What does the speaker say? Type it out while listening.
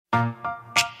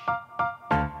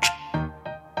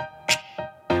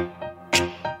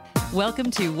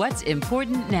Welcome to What's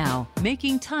Important Now,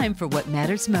 Making Time for What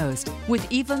Matters Most with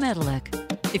Eva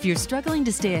Medilek. If you're struggling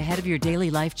to stay ahead of your daily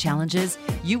life challenges,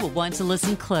 you will want to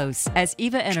listen close as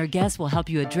Eva and her guests will help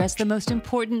you address the most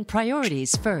important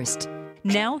priorities first.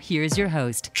 Now, here's your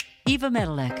host, Eva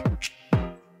Medilek.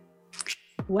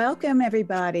 Welcome,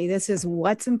 everybody. This is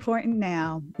What's Important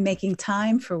Now, Making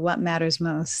Time for What Matters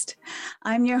Most.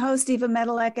 I'm your host, Eva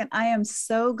Medilek, and I am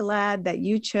so glad that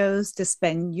you chose to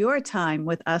spend your time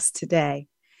with us today.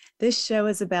 This show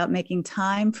is about making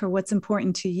time for what's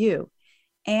important to you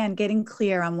and getting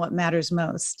clear on what matters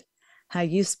most. How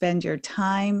you spend your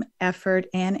time, effort,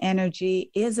 and energy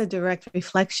is a direct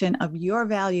reflection of your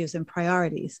values and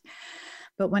priorities.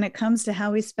 But when it comes to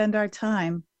how we spend our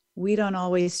time, we don't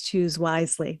always choose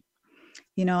wisely.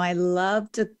 You know, I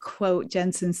love to quote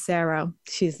Jen Sincero.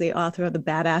 She's the author of the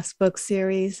Badass book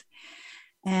series.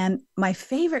 And my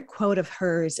favorite quote of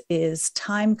hers is,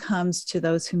 "Time comes to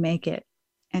those who make it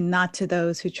and not to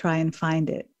those who try and find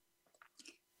it."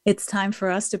 It's time for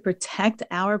us to protect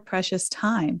our precious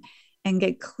time and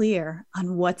get clear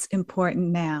on what's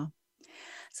important now.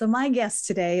 So my guest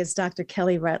today is Dr.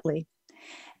 Kelly Rutley.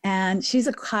 And she's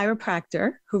a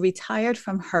chiropractor who retired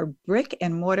from her brick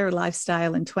and mortar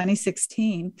lifestyle in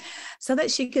 2016 so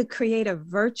that she could create a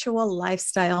virtual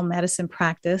lifestyle medicine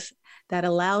practice that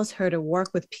allows her to work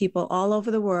with people all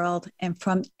over the world and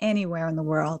from anywhere in the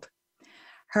world.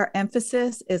 Her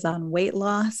emphasis is on weight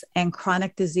loss and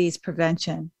chronic disease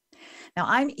prevention. Now,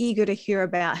 I'm eager to hear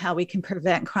about how we can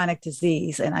prevent chronic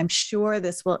disease, and I'm sure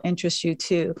this will interest you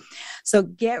too. So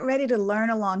get ready to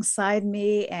learn alongside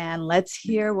me, and let's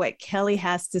hear what Kelly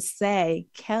has to say.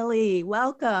 Kelly,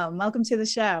 welcome. Welcome to the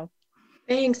show.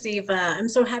 Thanks, Eva. I'm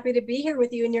so happy to be here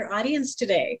with you and your audience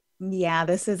today. Yeah,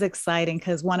 this is exciting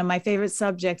because one of my favorite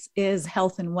subjects is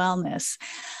health and wellness.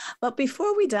 But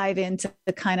before we dive into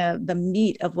the kind of the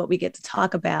meat of what we get to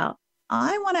talk about,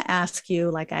 I want to ask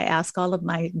you, like I ask all of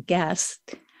my guests,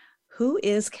 who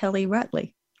is Kelly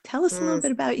Rutley? Tell us a little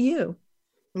bit about you.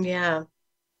 Yeah,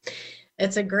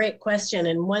 it's a great question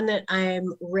and one that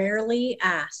I'm rarely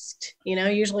asked. You know,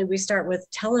 usually we start with,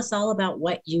 tell us all about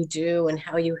what you do and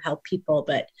how you help people.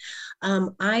 But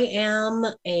I am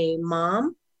a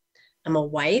mom. I'm a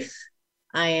wife.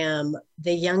 I am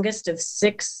the youngest of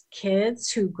 6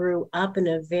 kids who grew up in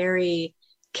a very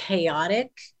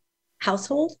chaotic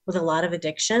household with a lot of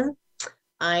addiction.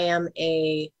 I am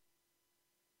a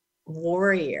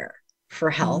warrior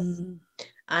for health.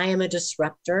 I am a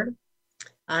disruptor.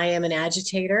 I am an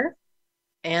agitator,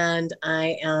 and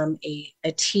I am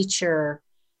a teacher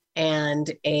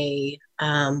and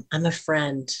I'm a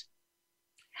friend.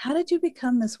 How did you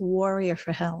become this warrior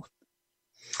for health?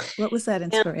 What was that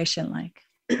inspiration like?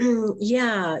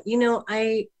 Yeah, you know,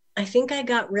 I think I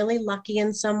got really lucky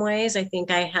in some ways. I think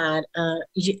I had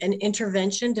an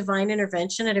intervention, divine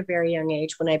intervention at a very young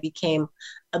age when I became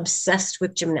obsessed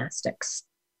with gymnastics.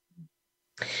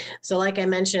 So like I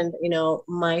mentioned, you know,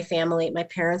 my family, my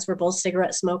parents were both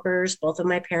cigarette smokers. Both of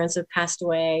my parents have passed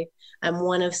away. I'm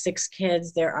one of 6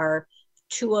 kids. There are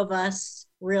 2 of us,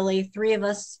 really, 3 of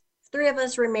us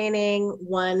remaining,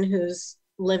 one who's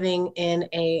living in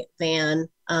a van,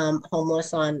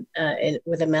 homeless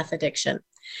with a meth addiction.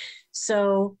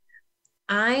 So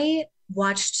I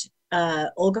watched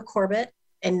Olga Korbut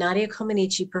and Nadia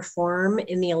Comaneci perform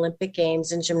in the Olympic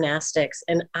Games in gymnastics,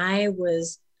 and I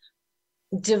was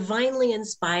divinely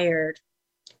inspired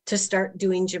to start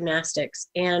doing gymnastics.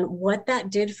 And what that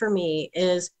did for me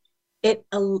is it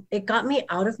got me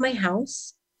out of my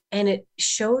house, and it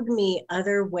showed me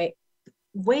other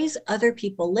ways other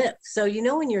people live. So, you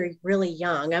know, when you're really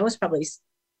young, I was probably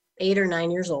 8 or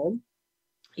 9 years old,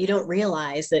 you don't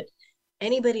realize that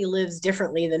anybody lives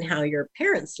differently than how your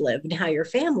parents live and how your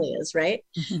family is, right?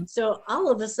 Mm-hmm. So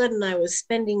all of a sudden I was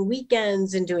spending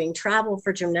weekends and doing travel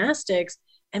for gymnastics,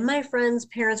 and my friends'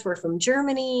 parents were from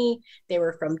Germany, they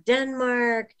were from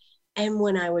Denmark. And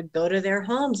when I would go to their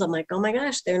homes, I'm like, oh my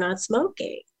gosh, they're not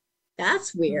smoking.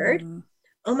 That's weird. Mm-hmm.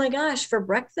 Oh my gosh, for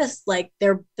breakfast, like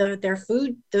their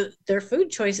food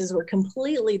choices were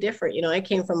completely different. You know, I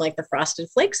came from like the Frosted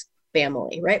Flakes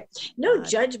family, right? No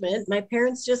judgment. My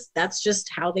parents that's just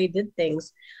how they did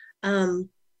things.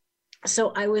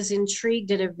 So I was intrigued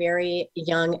at a very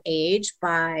young age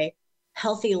by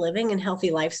healthy living and healthy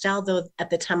lifestyle, though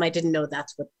at the time I didn't know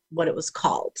that's what it was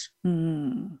called.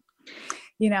 Mm.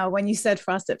 You know, when you said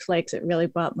Frosted Flakes, it really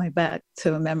brought me back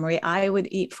to a memory. I would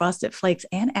eat Frosted Flakes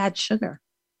and add sugar.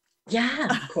 Yeah,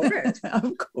 of course.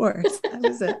 Of course. That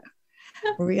was a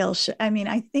real I mean,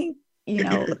 I think, you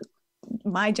know,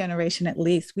 my generation, at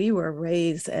least, we were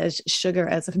raised as sugar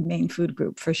as a main food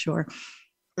group for sure.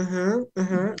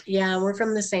 Yeah, we're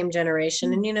from the same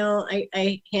generation. And,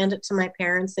 I hand it to my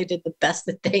parents. They did the best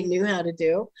that they knew how to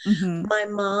do. Mm-hmm.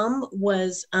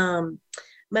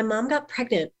 My mom got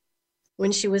pregnant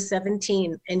when she was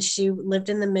 17 and she lived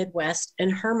in the Midwest,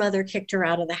 and her mother kicked her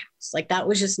out of the house. Like, that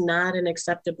was just not an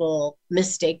acceptable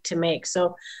mistake to make.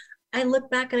 So I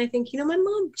look back and I think, my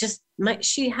mom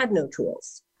she had no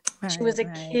tools. Right, she was a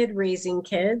kid raising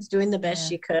kids, doing the best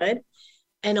she could.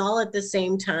 And all at the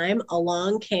same time,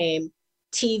 along came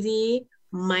TV,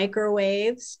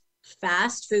 microwaves,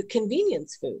 fast food,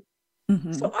 convenience food.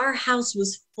 Mm-hmm. So our house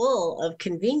was full of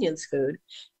convenience food.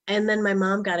 And then my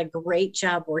mom got a great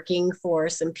job working for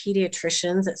some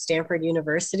pediatricians at Stanford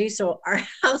University. So our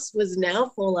house was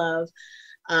now full of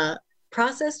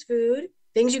processed food,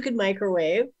 things you could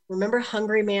microwave. Remember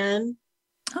Hungry Man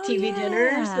TV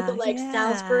dinners with the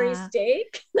Salisbury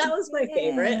steak? That was my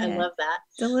favorite. I love that.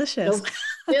 Delicious. So,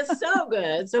 it's so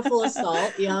good. So full of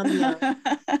salt. Yum, yum.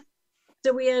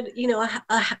 So we had,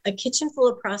 a kitchen full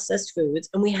of processed foods,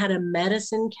 and we had a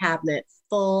medicine cabinet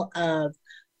full of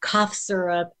cough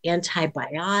syrup,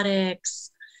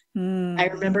 antibiotics. I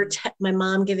remember my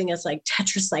mom giving us like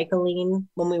tetracycline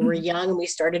when we were young and we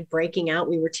started breaking out.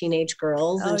 We were teenage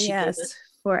girls. And she gave us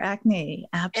for acne.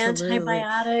 Absolutely.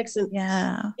 Antibiotics. And,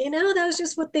 that was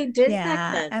just what they did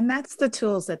back then. And that's the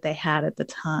tools that they had at the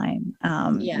time.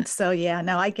 So,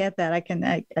 I get that.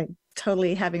 I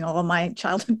totally having all my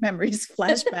childhood memories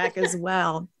flashback as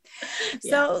well.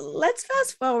 So let's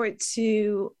fast forward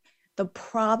to the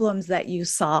problems that you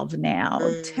solve now.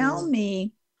 Tell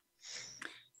me,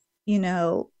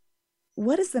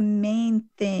 what is the main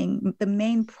thing, the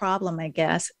main problem, I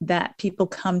guess, that people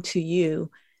come to you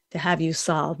to have you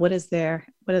solve? What do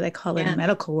they call it in the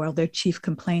medical world? Their chief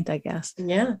complaint, I guess.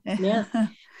 Yeah.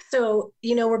 So,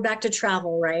 we're back to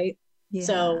travel, right? Yeah.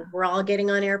 So we're all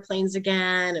getting on airplanes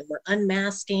again and we're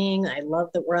unmasking. I love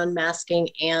that we're unmasking.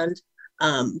 And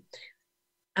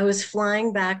I was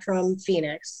flying back from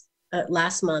Phoenix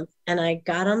last month, and I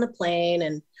got on the plane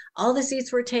and all the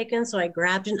seats were taken. So I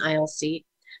grabbed an aisle seat,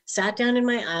 sat down in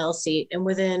my aisle seat, and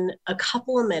within a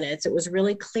couple of minutes, it was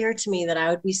really clear to me that I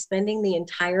would be spending the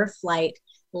entire flight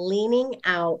leaning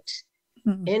out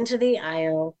into the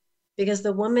aisle, because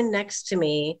the woman next to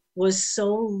me was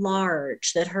so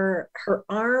large that her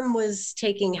arm was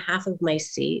taking half of my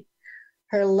seat.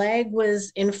 Her leg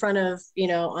was in front of,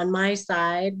 on my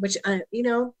side, which,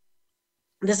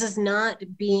 this is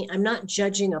I'm not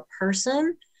judging a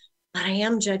person, but I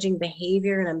am judging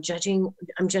behavior, and I'm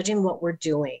judging what we're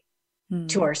doing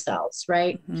to ourselves.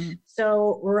 Right.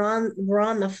 So we're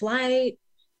on the flight,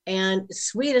 and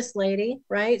sweetest lady,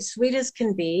 right? Sweet as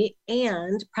can be.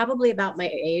 And probably about my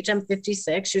age. I'm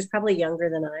 56. She was probably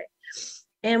younger than I.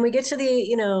 And we get to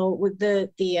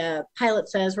the pilot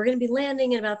says, we're going to be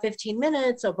landing in about 15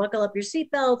 minutes. So buckle up your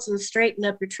seatbelts and straighten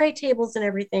up your tray tables and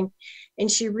everything. And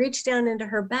she reached down into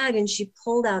her bag and she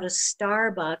pulled out a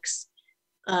Starbucks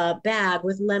bag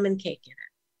with lemon cake in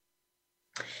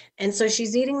it. And so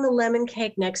she's eating the lemon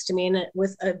cake next to me, and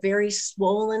with a very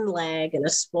swollen leg and a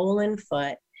swollen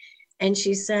foot. And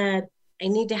she said, I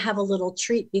need to have a little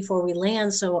treat before we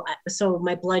land so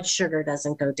my blood sugar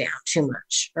doesn't go down too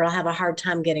much, or I'll have a hard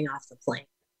time getting off the plane.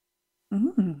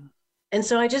 And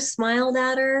so I just smiled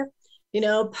at her.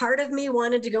 Part of me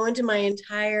wanted to go into my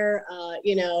entire,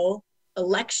 a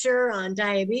lecture on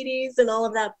diabetes and all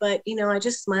of that. But, I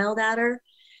just smiled at her,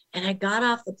 and I got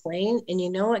off the plane,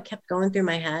 and what kept going through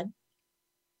my head?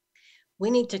 We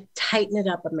need to tighten it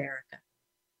up, America.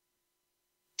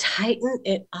 Tighten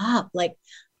it up. Like,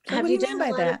 have you done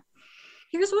by that?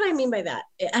 Here's what I mean by that.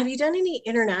 Have you done any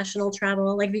international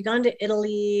travel? Like, have you gone to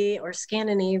Italy or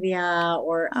Scandinavia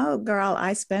or? Oh, girl,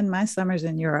 I spend my summers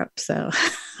in Europe, so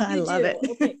I love it.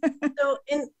 Okay. So,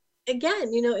 again,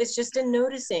 it's just in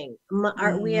noticing.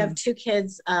 We have two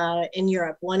kids in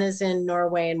Europe. One is in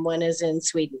Norway and one is in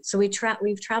Sweden. So we've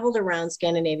traveled around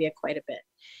Scandinavia quite a bit.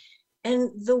 And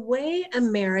the way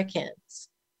Americans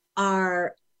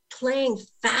are playing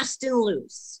fast and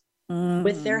loose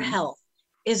with their health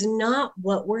is not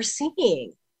what we're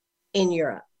seeing in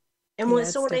Europe. And when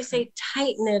I say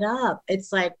tighten it up,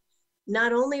 it's like,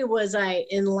 not only was I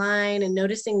in line and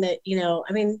noticing that,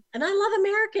 and I love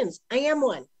Americans, I am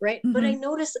one, right? But I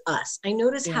notice us, I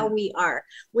notice how we are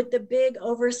with the big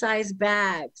oversized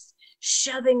bags,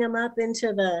 shoving them up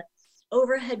into the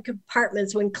overhead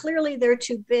compartments when clearly they're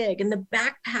too big, and the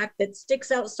backpack that sticks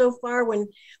out so far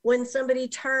when somebody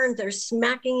turns, they're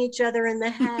smacking each other in the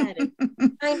head and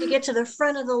trying to get to the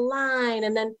front of the line,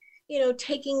 and then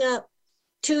taking up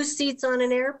 2 seats on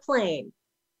an airplane.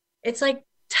 It's like,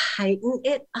 tighten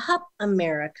it up,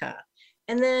 America.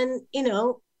 And then,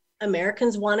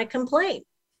 Americans want to complain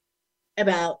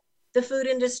about the food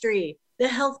industry, the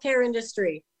healthcare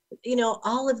industry,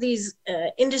 all of these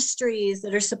industries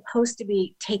that are supposed to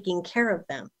be taking care of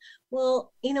them.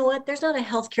 Well, you know what? There's not a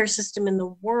healthcare system in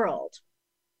the world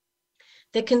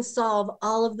that can solve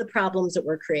all of the problems that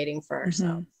we're creating for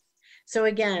ourselves. So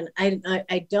again,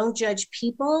 I don't judge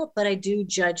people, but I do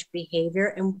judge behavior,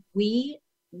 and we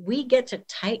get to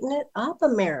tighten it up,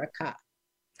 America.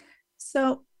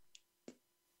 So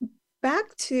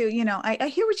back to, I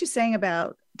hear what you're saying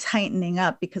about tightening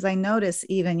up, because I notice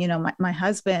even, my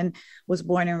husband was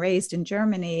born and raised in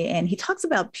Germany, and he talks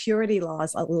about purity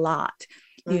laws a lot,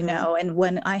 and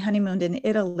when I honeymooned in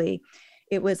Italy,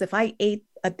 it was, if I ate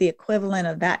the equivalent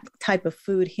of that type of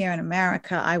food here in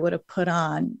America, I would have put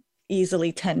on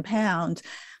easily 10 pounds.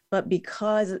 But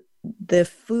because the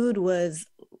food was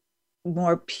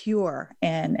more pure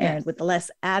and with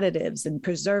less additives and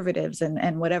preservatives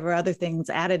and whatever other things,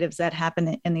 additives that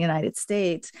happen in the United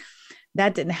States,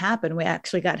 that didn't happen. We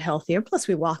actually got healthier. Plus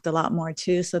we walked a lot more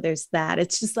too. So there's that.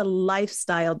 It's just a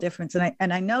lifestyle difference.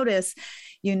 And I notice,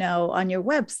 on your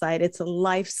website, it's a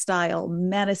lifestyle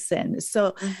medicine.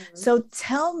 So, so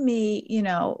tell me,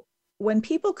 when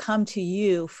people come to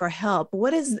you for help,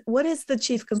 what is the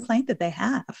chief complaint that they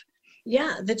have?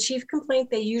 Yeah. The chief complaint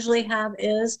they usually have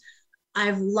is,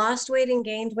 I've lost weight and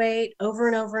gained weight over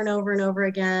and over and over and over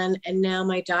again. And now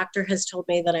my doctor has told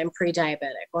me that I'm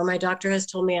pre-diabetic, or my doctor has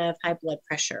told me I have high blood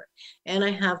pressure and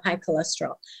I have high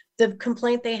cholesterol. The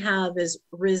complaint they have is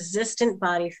resistant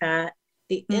body fat,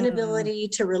 the inability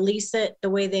to release it the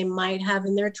way they might have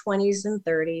in their 20s and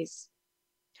 30s.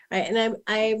 Right? And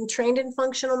I'm trained in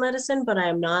functional medicine, but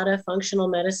I'm not a functional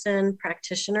medicine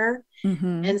practitioner.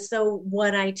 And so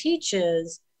what I teach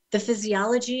is the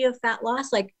physiology of fat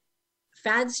loss, like,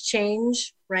 fads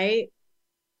change, right?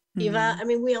 Eva, I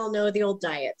mean, we all know the old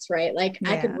diets, right? Like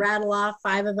I could rattle off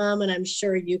 5 of them, and I'm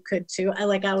sure you could too. I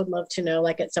would love to know,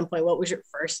 like, at some point, what was your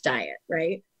first diet,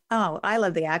 right? Oh, I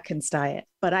love the Atkins diet,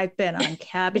 but I've been on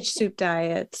cabbage soup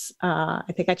diets. I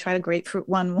think I tried a grapefruit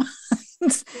one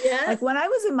once. Yes. Like when I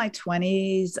was in my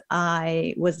 20s,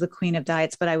 I was the queen of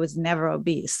diets, but I was never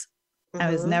obese. I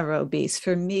was never obese.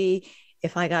 For me,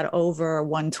 if I got over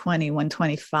 120,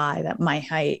 125 at my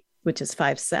height, which is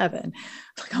 5'7",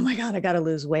 like, oh my God, I got to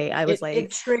lose weight. I was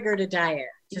it triggered a diet.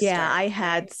 I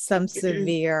had some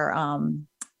severe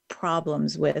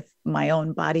problems with my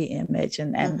own body image,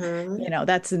 and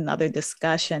that's another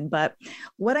discussion. But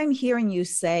what I'm hearing you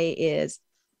say is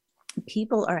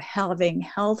people are having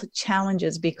health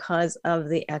challenges because of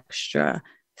the extra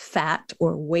fat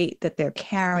or weight that they're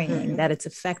carrying, that it's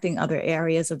affecting other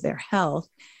areas of their health.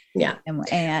 Yeah.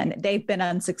 And they've been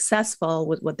unsuccessful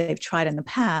with what they've tried in the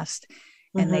past.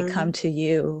 And they come to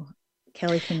you,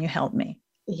 Kelly, can you help me?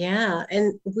 Yeah.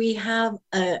 And we have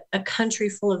a country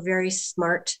full of very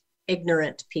smart,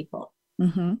 ignorant people.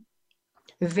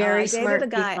 Very smart. I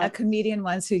dated a comedian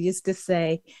once who used to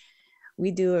say,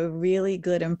 we do a really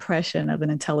good impression of an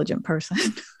intelligent person.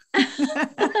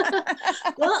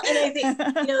 Well, and I think,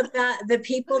 that the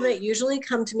people that usually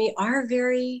come to me are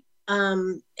very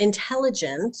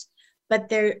intelligent, but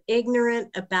they're ignorant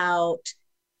about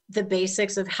the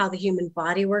basics of how the human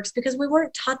body works, because we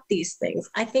weren't taught these things.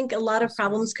 I think a lot of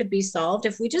problems could be solved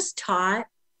if we just taught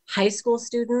high school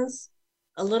students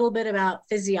a little bit about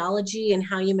physiology and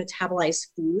how you metabolize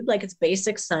food, like it's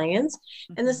basic science.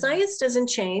 And the science doesn't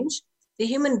change. The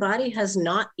human body has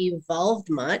not evolved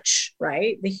much,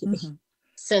 right?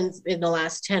 Since in the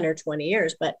last 10 or 20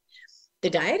 years, but the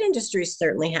diet industry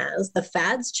certainly has. The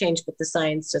fads change, but the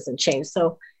science doesn't change.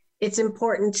 So it's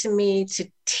important to me to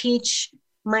teach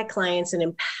my clients and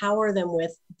empower them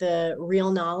with the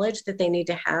real knowledge that they need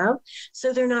to have,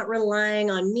 so they're not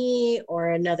relying on me or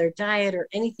another diet or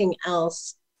anything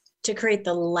else to create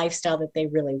the lifestyle that they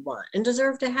really want and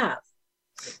deserve to have.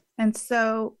 And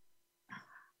so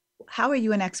how are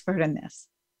you an expert in this?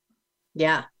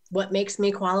 Yeah. What makes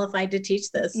me qualified to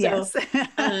teach this? Yes. So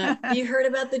you heard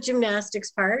about the gymnastics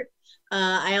part.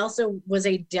 I also was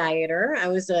a dieter. I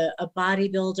was a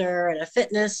bodybuilder and a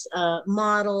fitness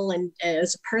model, and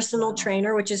as a personal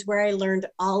trainer, which is where I learned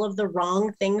all of the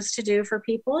wrong things to do for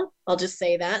people. I'll just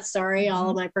say that. Sorry, all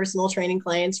of my personal training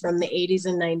clients from the 80s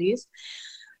and 90s.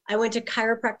 I went to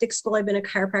chiropractic school. I've been a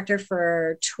chiropractor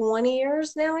for 20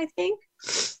 years now, I think.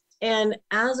 And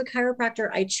as a chiropractor,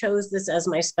 I chose this as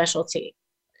my specialty.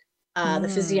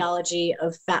 The physiology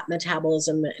of fat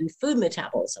metabolism and food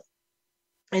metabolism.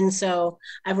 And so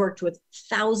I've worked with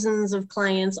thousands of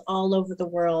clients all over the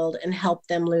world and helped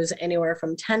them lose anywhere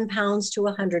from 10 pounds to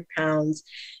 100 pounds.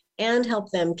 and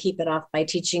help them keep it off by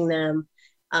teaching them,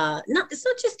 it's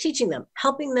not just teaching them,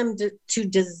 helping them to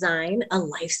design a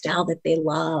lifestyle that they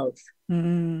love.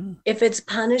 Mm. If it's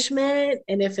punishment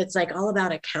and if it's like all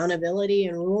about accountability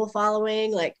and rule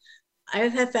following, like I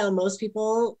have found most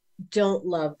people don't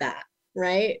love that,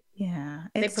 right? Yeah,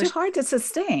 it's too hard to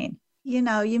sustain. You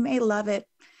know, you may love it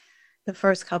the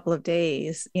first couple of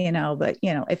days, but,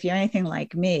 if you're anything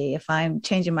like me, if I'm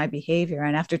changing my behavior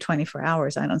and after 24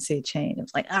 hours, I don't see a change,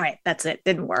 it's like, all right, that's it.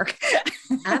 Didn't work.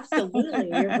 Absolutely.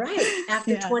 You're right.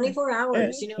 After 24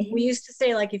 hours, we used to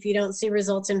say, like, if you don't see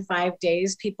results in 5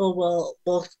 days, people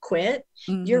will quit.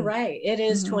 Mm-hmm. You're right. It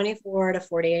is 24 to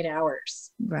 48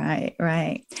 hours. Right.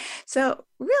 Right. So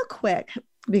real quick,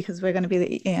 because we're going to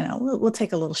be, we'll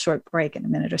take a little short break in a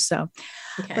minute or so,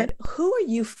 but who are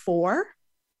you for?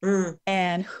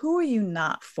 And who are you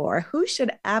not for? Who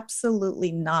should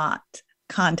absolutely not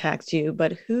contact you,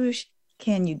 but who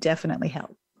can you definitely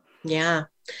help? Yeah.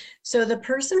 So the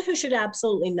person who should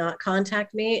absolutely not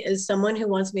contact me is someone who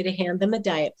wants me to hand them a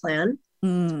diet plan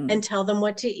and tell them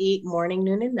what to eat morning,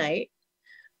 noon, and night,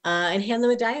 and hand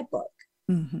them a diet book.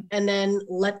 Mm-hmm. And then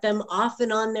let them off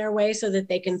and on their way so that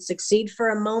they can succeed for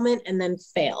a moment and then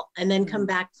fail and then come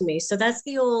back to me. So that's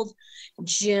the old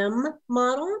gym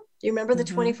model. Do you remember the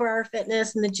 24-hour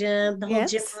fitness in the gym, the whole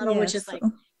gym model, which is like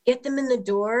get them in the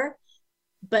door,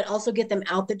 but also get them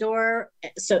out the door.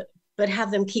 But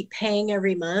have them keep paying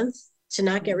every month to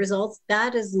not get results.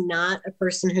 That is not a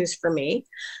person who's for me.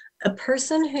 A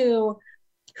person who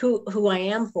I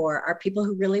am for are people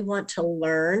who really want to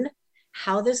learn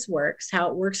how this works, how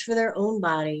it works for their own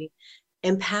body,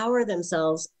 empower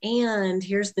themselves. And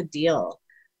here's the deal.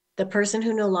 The person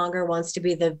who no longer wants to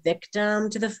be the victim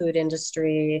to the food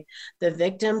industry, the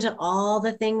victim to all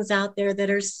the things out there that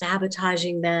are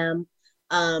sabotaging them.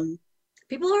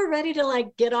 People who are ready to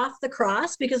like get off the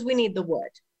cross because we need the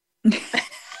wood.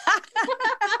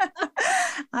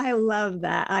 I love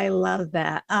that. I love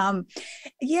that.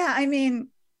 Yeah, I mean,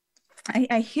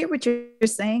 I hear what you're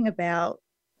saying about,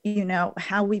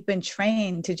 how we've been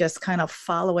trained to just kind of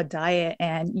follow a diet,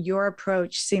 and your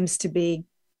approach seems to be,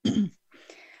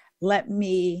 let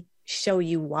me show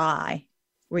you why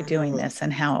we're doing this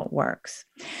and how it works.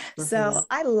 So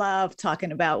I love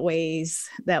talking about ways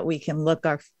that we can look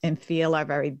and feel our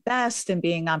very best and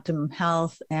being optimum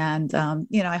health. And,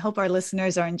 I hope our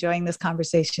listeners are enjoying this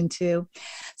conversation too.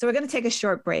 So we're going to take a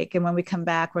short break. And when we come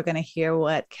back, we're going to hear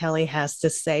what Kelly has to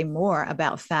say more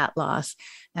about fat loss.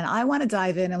 And I want to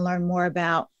dive in and learn more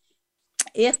about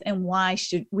if and why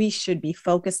we should be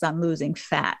focused on losing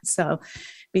fat. So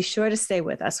be sure to stay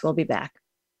with us. We'll be back.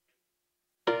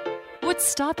 What's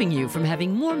stopping you from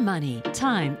having more money,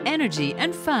 time, energy,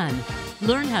 and fun?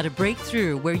 Learn how to break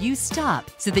through where you stop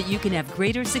so that you can have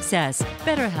greater success,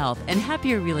 better health, and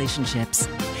happier relationships.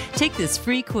 Take this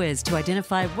free quiz to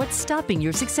identify what's stopping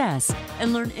your success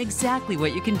and learn exactly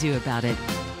what you can do about it.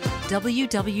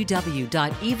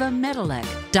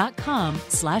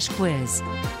 www.evamedilek.com/quiz.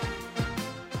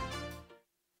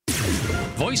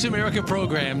 Voice America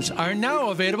programs are now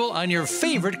available on your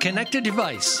favorite connected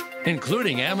device,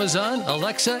 including Amazon,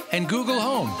 Alexa, and Google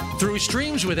Home. Through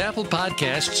streams with Apple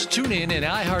Podcasts, TuneIn, and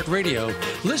iHeartRadio,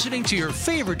 listening to your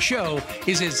favorite show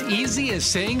is as easy as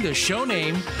saying the show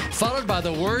name followed by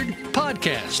the word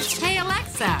podcast. Hey,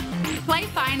 Alexa, play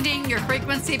Finding Your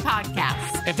Frequency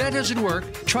podcast. If that doesn't work,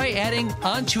 try adding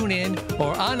on TuneIn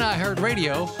or on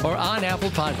iHeartRadio or on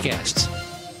Apple Podcasts.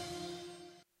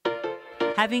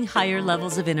 Having higher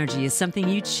levels of energy is something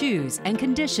you choose and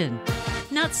condition,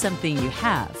 not something you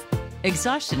have.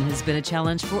 Exhaustion has been a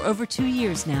challenge for over 2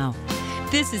 years now.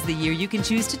 This is the year you can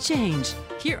choose to change.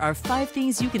 Here are 5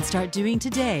 things you can start doing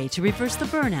today to reverse the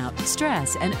burnout,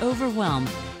 stress, and overwhelm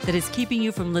that is keeping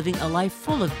you from living a life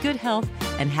full of good health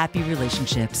and happy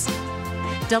relationships.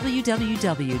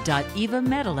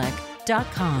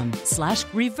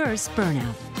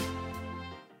 www.evamedilek.com/reverse-burnout.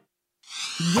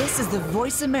 This is the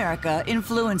Voice America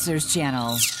Influencers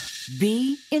Channel.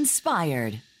 Be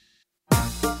inspired.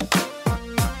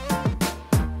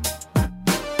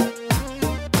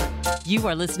 You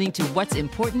are listening to What's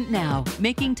Important Now,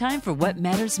 making time for what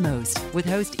matters most with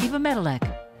host Eva Medilek.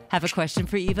 Have a question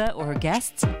for Eva or her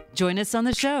guests? Join us on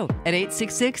the show at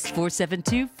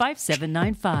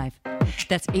 866-472-5795.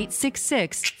 That's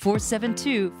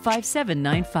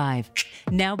 866-472-5795.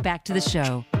 Now back to the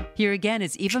show. Here again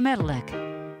is Eva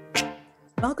Medilek.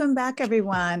 Welcome back,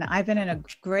 everyone. I've been in a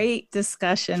great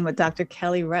discussion with Dr.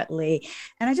 Kelly Rutley.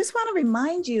 And I just want to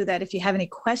remind you that if you have any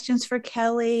questions for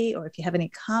Kelly, or if you have any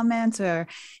comments or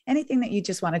anything that you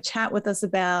just want to chat with us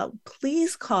about,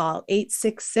 please call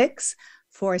 866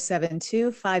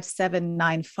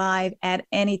 472-5795 at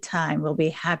any time. We'll be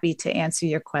happy to answer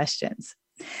your questions.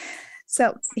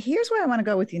 So here's where I want to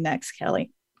go with you next,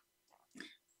 Kelly.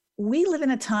 We live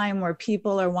in a time where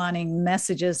people are wanting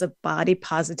messages of body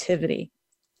positivity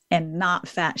and not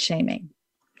fat shaming.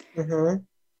 Mm-hmm.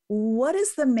 What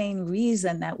is the main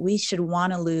reason that we should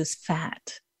want to lose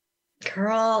fat?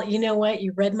 Girl, you know what?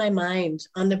 You read my mind.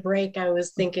 On the break, I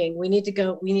was thinking we need to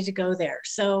go there.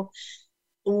 So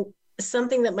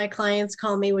something that my clients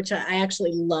call me, which I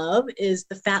actually love, is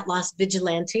the fat loss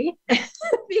vigilante.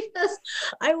 Because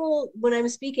when I'm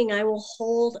speaking, I will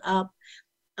hold up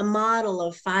a model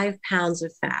of 5 pounds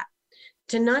of fat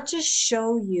to not just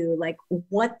show you like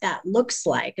what that looks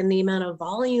like and the amount of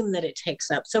volume that it takes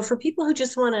up. So for people who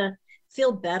just want to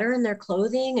feel better in their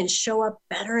clothing and show up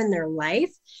better in their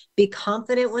life, be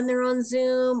confident when they're on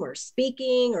Zoom or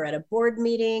speaking or at a board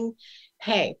meeting,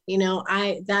 hey,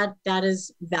 that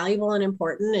is valuable and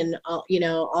important, and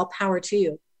all power to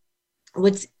you.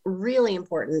 What's really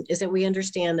important is that we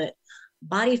understand that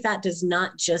body fat does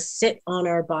not just sit on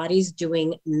our bodies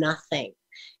doing nothing.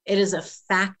 It is a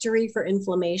factory for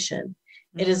inflammation.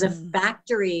 It is a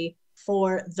factory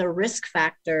for the risk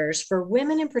factors for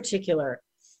women in particular.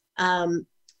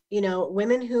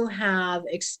 Women who have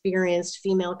experienced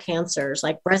female cancers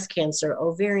like breast cancer,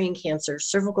 ovarian cancer,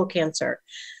 cervical cancer.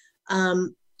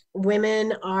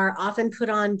 Women are often put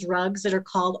on drugs that are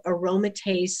called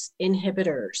aromatase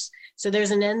inhibitors. So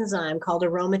there's an enzyme called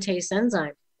aromatase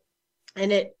enzyme,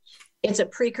 and it's a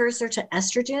precursor to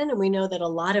estrogen. And we know that a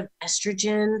lot of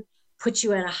estrogen puts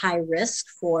you at a high risk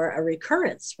for a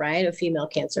recurrence, right, of female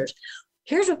cancers.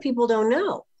 Here's what people don't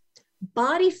know.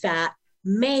 Body fat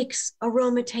makes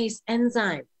aromatase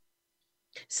enzyme.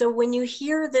 So when you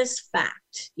hear this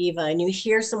fact, Eva, and you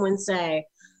hear someone say,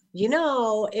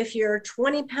 if you're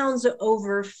 20 pounds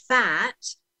over fat,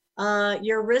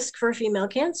 your risk for female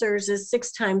cancers is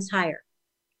 6 times higher.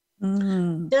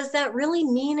 Mm-hmm. Does that really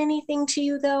mean anything to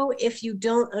you, though, if you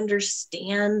don't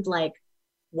understand, like,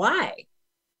 why?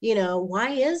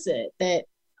 Why is it that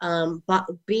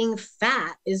being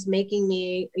fat is making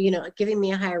me, giving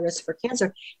me a higher risk for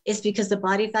cancer? It's because the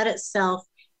body fat itself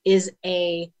is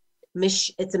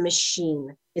it's a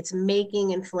machine. It's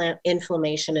making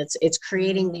inflammation. It's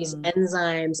creating these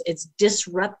enzymes. It's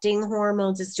disrupting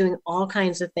hormones. It's doing all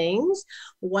kinds of things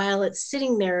while it's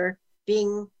sitting there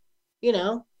being,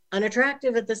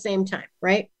 unattractive at the same time,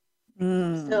 right?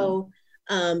 So,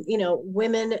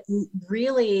 women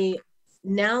really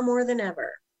now more than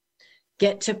ever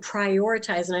get to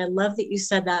prioritize. And I love that you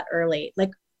said that early.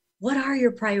 Like, what are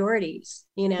your priorities?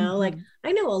 Like,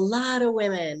 I know a lot of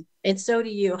women, and so do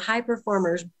you, high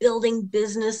performers, building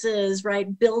businesses,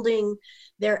 right? Building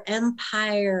their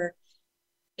empire.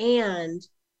 And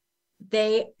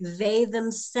they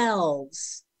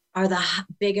themselves are the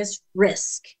biggest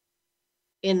risk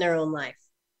in their own life.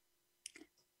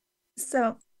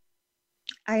 So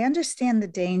I understand the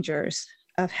dangers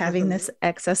of having this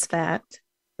excess fat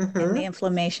and the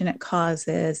inflammation it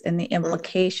causes and the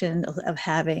implication of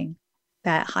having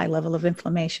that high level of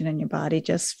inflammation in your body,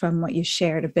 just from what you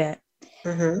shared a bit.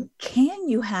 Can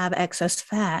you have excess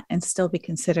fat and still be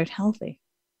considered healthy?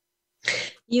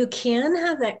 You can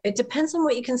have that. It depends on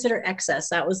what you consider excess.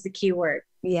 That was the key word.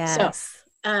 Yes.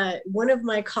 So one of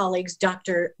my colleagues,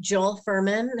 Dr. Joel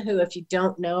Fuhrman, who, if you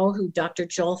don't know who Dr.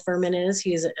 Joel Fuhrman is,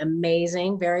 he's an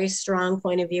amazing, very strong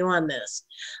point of view on this.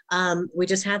 We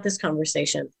just had this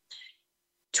conversation.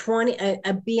 A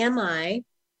BMI,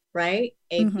 right?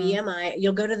 A BMI,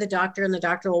 you'll go to the doctor and the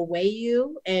doctor will weigh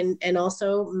you and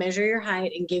also measure your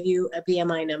height and give you a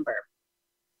BMI number.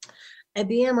 A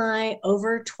BMI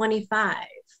over 25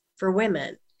 for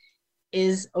women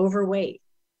is overweight.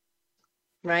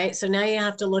 Right. So now you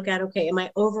have to look at, okay, am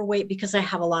I overweight because I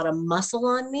have a lot of muscle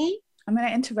on me? I'm going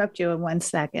to interrupt you in 1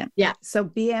 second. Yeah. So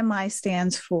BMI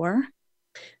stands for?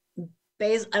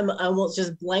 I almost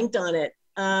just blanked on it.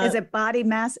 Is it body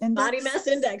mass index? Body mass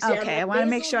index. Okay. I want to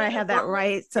make sure I have that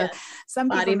right. So some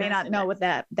people may not know what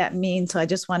that means. So I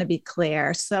just want to be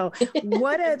clear. So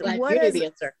what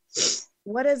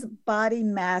is body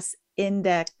mass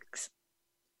index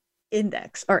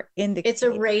or indicate? It's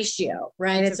a ratio,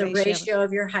 right? It's a ratio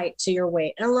of your height to your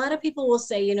weight. And a lot of people will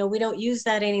say, we don't use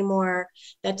that anymore.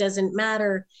 That doesn't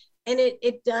matter. And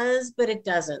it does, but it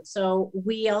doesn't. So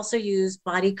we also use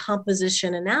body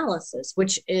composition analysis,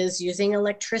 which is using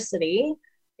electricity.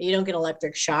 You don't get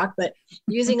electric shock, but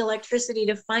using electricity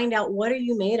to find out, what are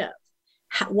you made of?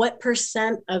 What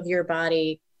percent of your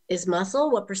body is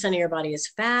muscle? What percent of your body is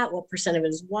fat? What percent of it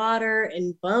is water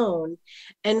and bone?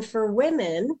 And for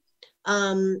women,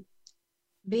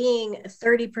 being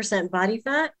 30% body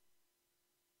fat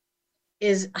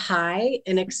is high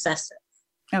and excessive.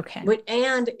 Okay.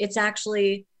 And it's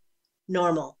actually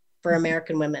normal for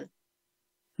American women.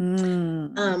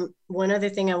 One other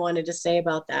thing I wanted to say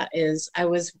about that is I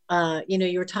was,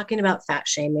 you were talking about fat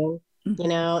shaming,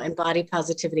 and body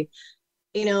positivity.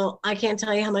 I can't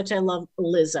tell you how much I love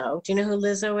Lizzo. Do you know who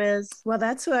Lizzo is? Well,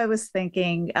 that's who I was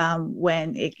thinking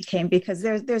when it came, because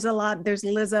there's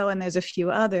Lizzo and there's a few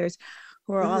others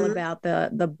who are all about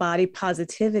the body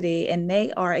positivity, and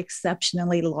they are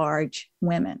exceptionally large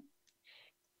women.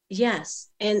 Yes.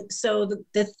 And so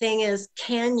the thing is,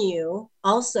 can you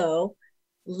also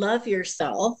love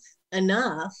yourself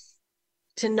enough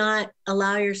to not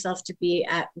allow yourself to be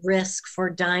at risk for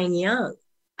dying young?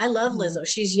 I love Lizzo.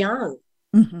 She's young.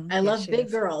 I love big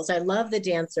girls. I love the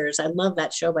dancers. I love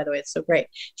that show, by the way. It's so great.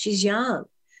 She's young.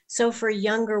 So for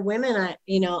younger women,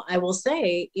 I will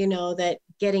say, that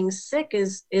getting sick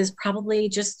is probably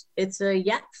it's a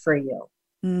yet for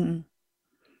you.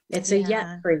 It's a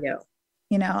yet for you.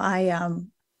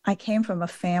 I came from a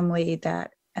family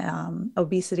that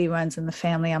obesity runs in the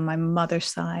family on my mother's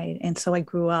side. And so I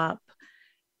grew up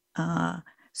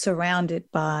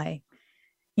surrounded by,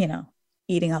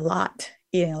 eating a lot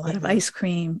of ice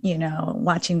cream,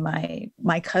 watching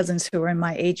my cousins who were in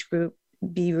my age group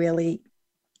be really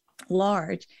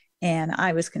large. And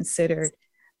I was considered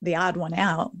the odd one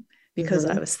out because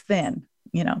I was thin,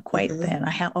 quite thin.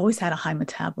 I always had a high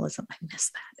metabolism. I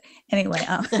miss that. Anyway,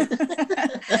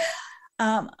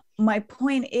 my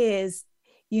point is,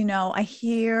 I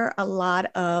hear a lot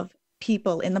of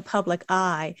people in the public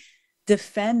eye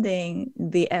defending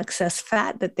the excess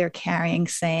fat that they're carrying,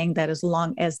 saying that as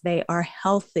long as they are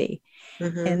healthy.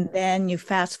 And then you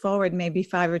fast forward maybe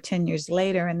 5 or 10 years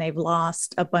later, and they've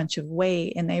lost a bunch of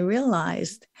weight, and they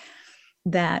realized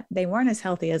that they weren't as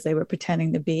healthy as they were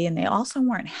pretending to be. And they also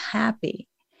weren't happy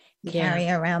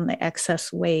carrying around the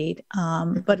excess weight.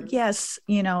 But yes,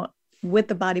 with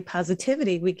the body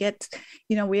positivity, we get,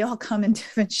 we all come in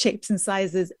different shapes and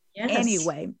sizes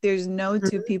anyway. There's no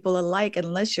two people alike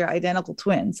unless you're identical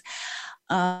twins.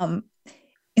 And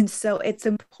so it's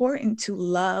important to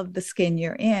love the skin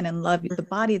you're in and love the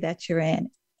body that you're in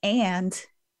and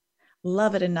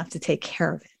love it enough to take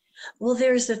care of it. Well,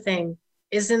 there's the thing.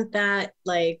 Isn't that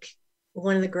like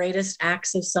one of the greatest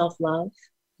acts of self-love?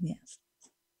 Yes.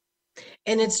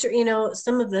 And it's,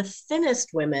 some of the thinnest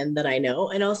women that I know,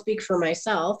 and I'll speak for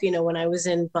myself, when I was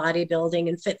in bodybuilding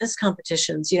and fitness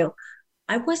competitions,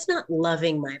 I was not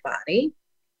loving my body.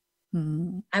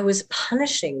 I was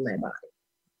punishing my body,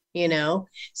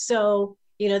 So,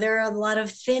 there are a lot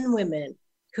of thin women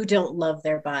who don't love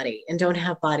their body and don't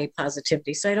have body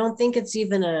positivity. So I don't think it's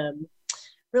even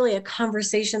really a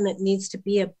conversation that needs to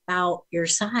be about your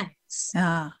size.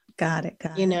 Got it.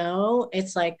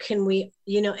 It's like, can we,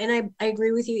 and I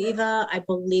agree with you, Eva. I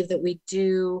believe that we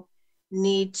do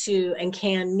need to and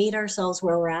can meet ourselves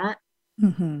where we're at.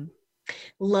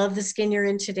 Love the skin you're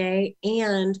in today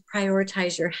and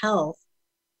prioritize your health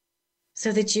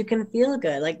so that you can feel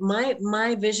good. Like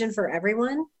my vision for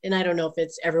everyone, and I don't know if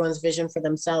it's everyone's vision for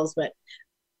themselves, but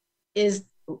is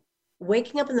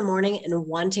waking up in the morning and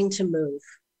wanting to move.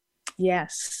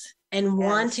 Yes. And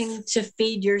wanting to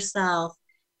feed yourself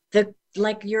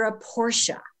like you're a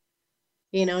Porsche,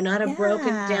 not a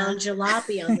broken down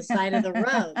jalopy on the side of the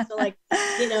road. So like,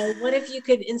 what if you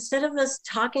could, instead of us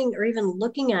talking or even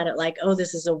looking at it like, oh,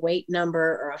 this is a weight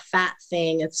number or a fat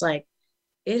thing, it's like,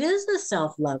 it is a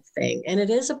self-love thing. And it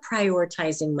is a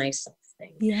prioritizing myself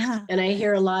thing. Yeah. And I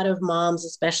hear a lot of moms,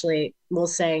 especially, will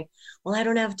say, well, I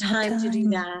don't have time to do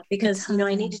that because,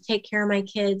 I need to take care of my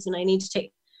kids and I need to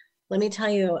take. Let me tell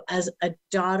you, as a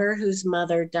daughter whose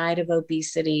mother died of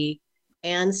obesity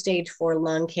and stage 4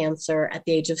 lung cancer at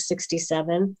the age of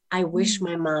 67, I wish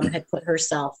my mom had put her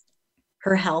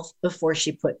health before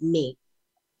she put me.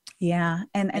 Yeah.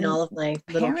 And all of my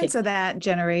little parents kids of that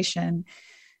generation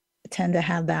tend to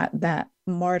have that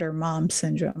martyr mom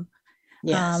syndrome.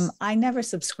 Yes. I never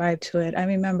subscribed to it. I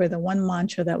remember the one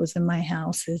mantra that was in my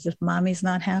house is, if mommy's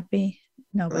not happy,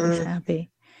 nobody's happy.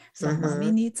 So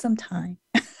mommy needs some time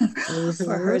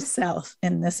for herself.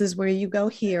 And this is where you go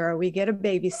here, or we get a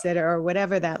babysitter, or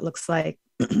whatever that looks like.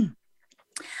 There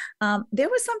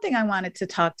was something I wanted to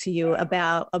talk to you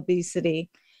about obesity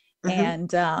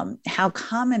and how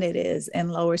common it is in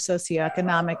lower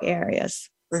socioeconomic areas.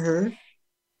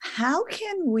 How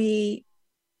can we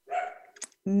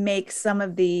make some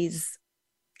of these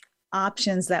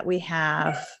options that we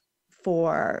have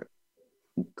for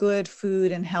good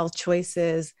food and health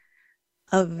choices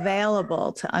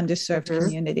available to underserved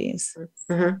communities?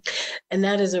 And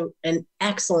that is an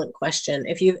excellent question.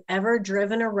 If you've ever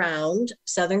driven around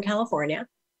Southern California,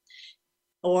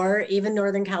 or even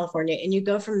Northern California, and you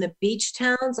go from the beach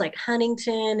towns like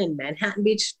Huntington and Manhattan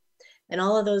Beach and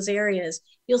all of those areas,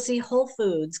 you'll see Whole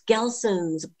Foods,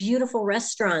 Gelson's, beautiful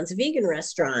restaurants, vegan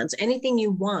restaurants, anything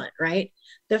you want, right?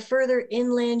 The further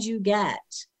inland you get,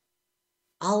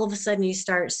 all of a sudden you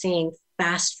start seeing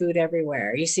fast food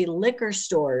everywhere. You see liquor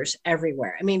stores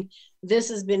everywhere. I mean, this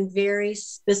has been very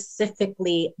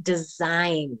specifically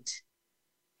designed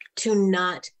to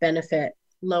not benefit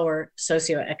lower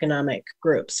socioeconomic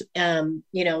groups.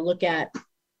 Look at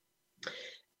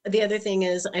the other thing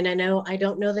is, and I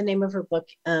don't know the name of her book.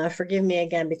 Forgive me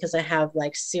again, because I have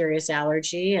like serious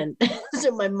allergy and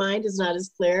so my mind is not as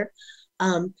clear.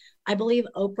 I believe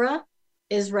Oprah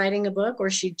is writing a book, or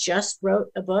she just wrote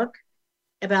a book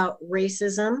about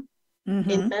racism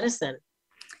in medicine.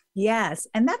 Yes.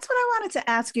 And that's what I wanted to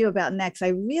ask you about next. I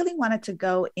really wanted to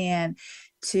go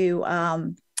into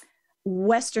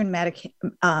Western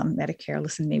Medicare,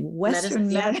 listen to me,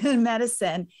 Western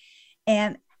medicine,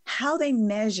 and how they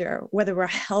measure whether we're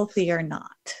healthy or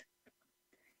not.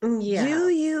 Yeah. Do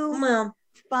you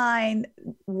find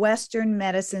Western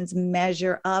medicine's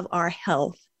measure of our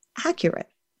health accurate?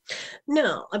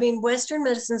 No, I mean, Western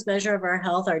medicine's measure of our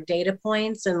health are data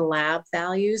points and lab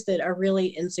values that are really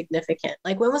insignificant.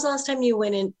 Like, when was the last time you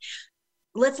went in?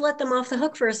 Let's let them off the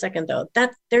hook for a second, though.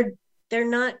 That's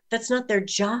not their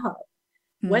job.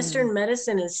 Western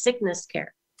medicine is sickness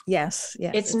care. Yes.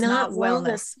 It's not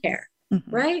wellness care.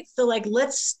 Right? So like,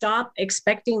 let's stop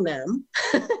expecting them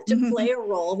to play a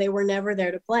role they were never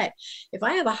there to play. If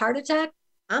I have a heart attack,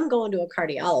 I'm going to a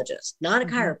cardiologist, not a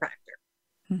chiropractor,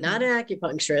 not an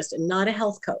acupuncturist, and not a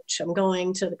health coach. I'm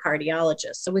going to the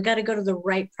cardiologist. So we got to go to the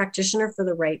right practitioner for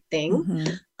the right thing.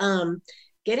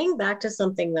 Getting back to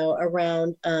something though,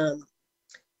 around, I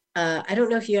don't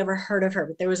know if you ever heard of her,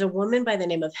 but there was a woman by the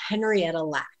name of Henrietta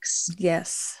Lacks.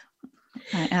 Yes,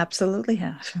 I absolutely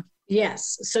have.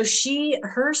 Yes. So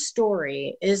her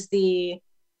story is the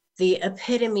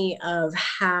epitome of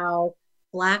how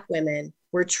Black women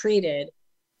were treated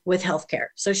with healthcare.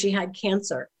 So she had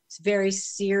cancer. It's very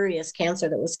serious cancer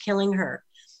that was killing her.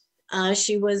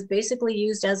 She was basically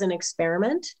used as an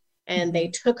experiment, and they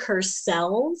took her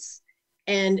cells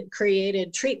and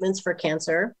created treatments for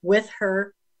cancer with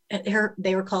her.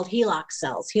 They were called HELAC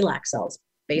cells,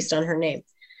 based on her name.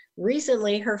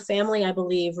 Recently, her family, I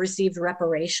believe, received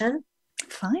reparation.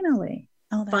 Finally.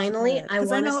 Oh, finally.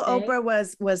 Because I know Oprah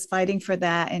was fighting for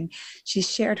that, and she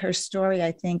shared her story,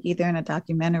 I think, either in a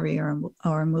documentary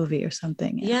or a movie or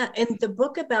something. Yeah, and the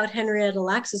book about Henrietta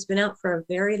Lacks has been out for a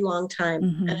very long time,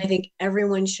 and I think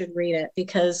everyone should read it,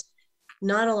 because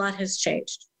not a lot has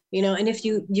changed. And if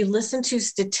you listen to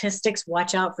statistics,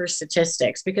 watch out for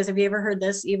statistics, because have you ever heard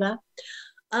this, Eva?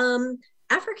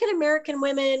 African-American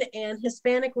women and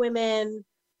Hispanic women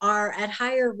are at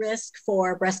higher risk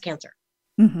for breast cancer.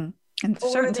 And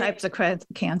certain types of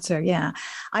cancer. Yeah.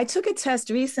 I took a test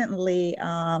recently,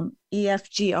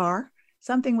 EFGR,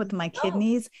 something with my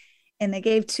kidneys, and they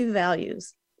gave two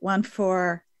values, one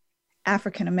for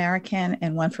African-American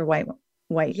and one for white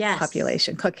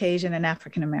population, Caucasian and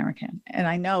African-American. And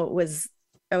I know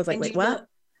I was like, wait, what?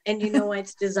 And you know why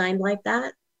it's designed like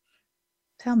that?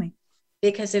 Tell me.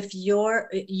 Because if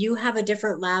you have a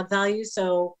different lab value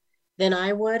than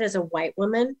I would as a white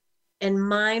woman, and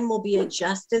mine will be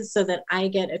adjusted so that I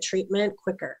get a treatment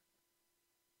quicker.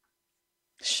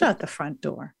 Shut the front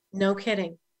door. No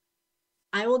kidding.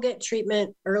 I will get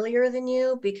treatment earlier than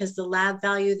you, because the lab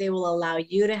value they will allow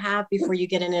you to have before you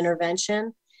get an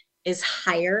intervention is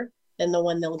higher than the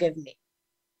one they'll give me.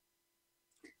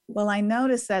 Well, I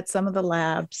noticed that some of the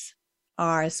labs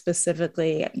are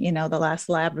specifically, the last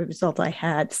lab result I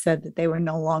had said that they were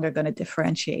no longer going to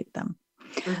differentiate them.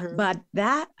 But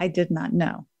that I did not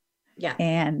know. Yeah.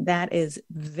 And that is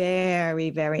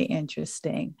very, very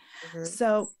interesting.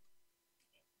 So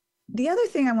the other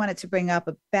thing I wanted to bring up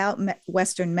about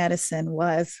Western medicine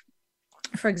was,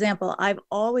 for example, I've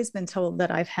always been told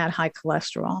that I've had high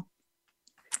cholesterol.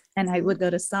 And I would go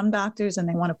to some doctors and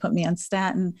they want to put me on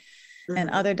statin. And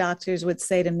other doctors would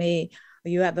say to me,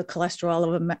 you have the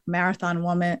cholesterol of a marathon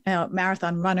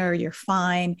runner, you're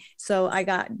fine. So I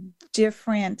got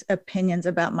different opinions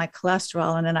about my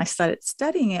cholesterol. And then I started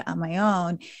studying it on my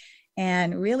own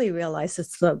and really realized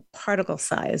it's the particle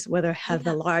size, whether I have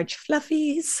the large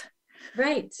fluffies,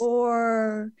 right,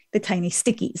 or the tiny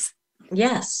stickies.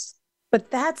 Yes. But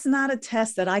that's not a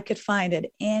test that I could find at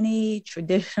any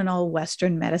traditional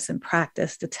Western medicine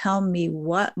practice to tell me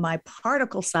what my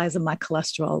particle size of my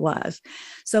cholesterol was.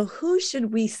 So who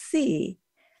should we see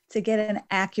to get an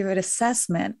accurate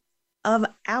assessment of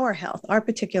our health, our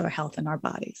particular health in our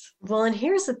bodies. Well, and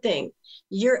here's the thing.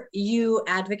 You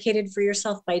advocated for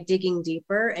yourself by digging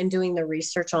deeper and doing the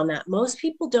research on that. Most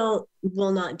people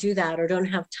will not do that, or don't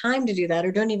have time to do that,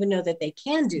 or don't even know that they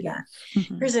can do that.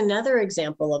 Mm-hmm. Here's another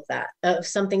example of that, of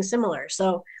something similar.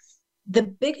 So the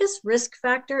biggest risk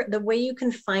factor, the way you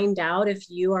can find out if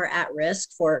you are at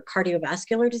risk for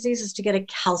cardiovascular disease, is to get a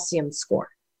calcium score.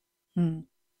 Mm.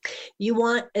 You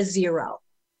want a 0.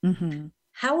 Mm-hmm.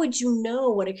 How would you know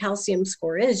what a calcium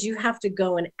score is? You have to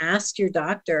go and ask your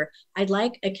doctor.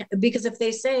 Because if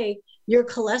they say your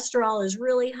cholesterol is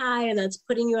really high and that's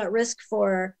putting you at risk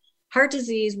for heart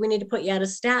disease, we need to put you at a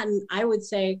statin. I would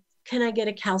say, can I get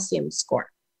a calcium score?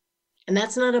 And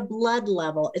that's not a blood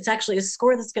level. It's actually a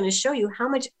score that's going to show you how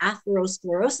much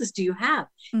atherosclerosis do you have.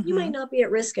 Mm-hmm. You might not be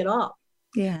at risk at all.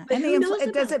 Yeah. But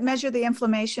and does it measure the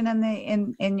inflammation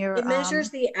in your? It measures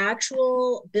the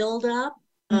actual buildup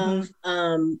of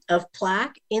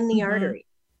plaque in the artery.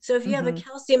 So if you have a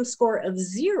calcium score of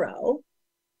 0,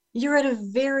 you're at a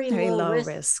very low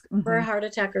risk for a heart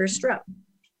attack or a stroke.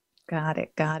 Got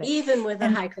it. Even with a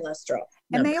high cholesterol.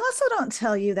 And they also don't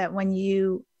tell you that when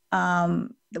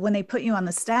they put you on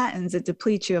the statins, it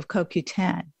depletes you of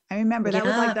CoQ10. I remember that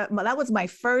was like that was my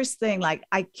first thing. Like,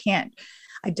 I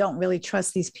don't really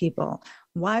trust these people.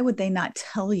 Why would they not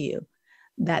tell you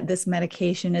that this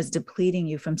medication is depleting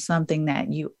you from something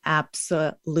that you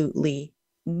absolutely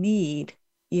need,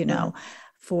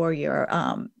 for your,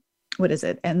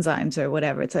 enzymes or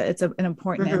whatever. It's an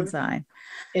important enzyme.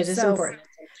 It is important.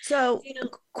 So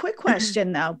quick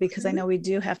question though, because I know we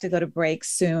do have to go to break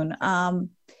soon. Who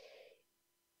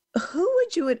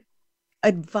would you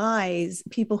advise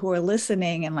people who are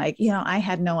listening and I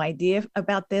had no idea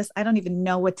about this. I don't even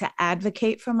know what to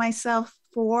advocate for myself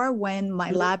for when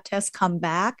my lab tests come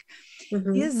back.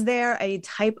 Mm-hmm. Is there a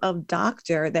type of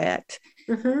doctor that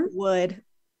would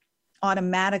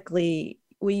automatically,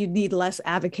 you need less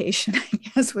avocation, I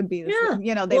guess would be,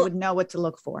 they would know what to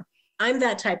look for. I'm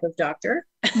that type of doctor,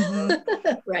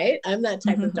 right? I'm that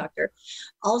type of doctor.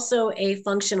 Also a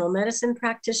functional medicine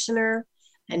practitioner,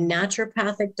 a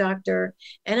naturopathic doctor.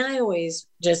 And I always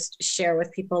just share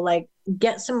with people,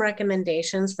 get some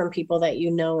recommendations from people that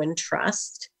you know and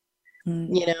trust.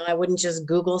 I wouldn't just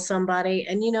Google somebody.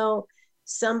 And,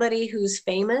 somebody who's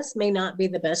famous may not be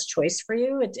the best choice for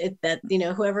you.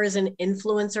 Whoever is an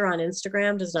influencer on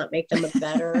Instagram does not make them a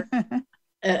better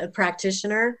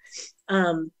practitioner.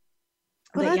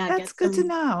 That's good to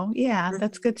know. Yeah,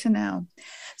 that's good to know.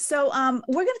 So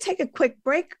we're going to take a quick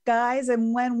break, guys.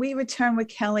 And when we return with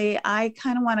Kelly, I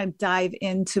kind of want to dive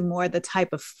into more the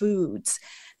type of foods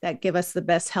that give us the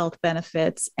best health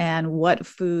benefits and what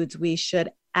foods we should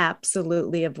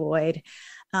absolutely avoid.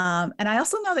 And I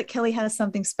also know that Kelly has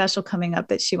something special coming up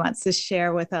that she wants to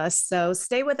share with us. So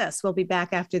stay with us. We'll be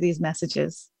back after these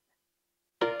messages.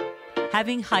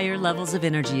 Having higher levels of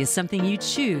energy is something you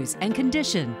choose and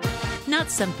condition,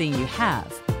 not something you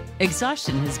have.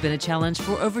 Exhaustion has been a challenge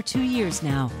for over 2 years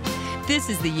now. This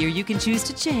is the year you can choose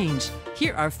to change.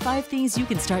 Here are 5 things you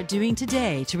can start doing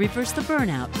today to reverse the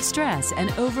burnout, stress, and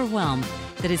overwhelm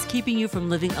that is keeping you from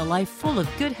living a life full of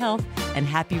good health and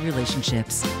happy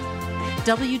relationships.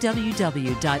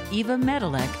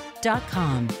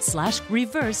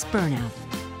 www.evamedilek.com/reverse-burnout.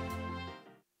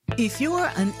 If you're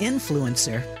an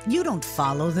influencer, you don't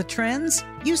follow the trends,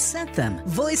 you set them.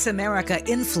 Voice America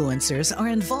influencers are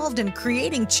involved in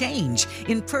creating change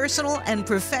in personal and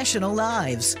professional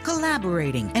lives,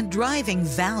 collaborating and driving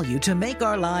value to make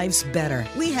our lives better.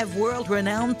 We have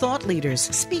world-renowned thought leaders,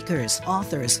 speakers,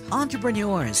 authors,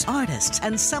 entrepreneurs, artists,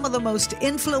 and some of the most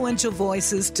influential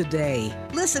voices today.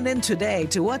 Listen in today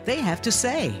to what they have to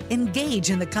say. Engage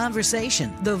in the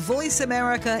conversation. The Voice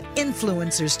America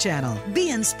Influencers Channel. Be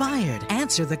inspired.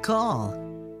 Answer the call.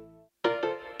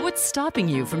 What's stopping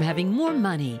you from having more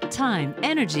money, time,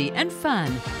 energy, and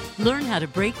fun? Learn how to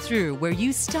break through where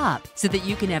you stop so that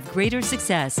you can have greater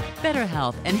success, better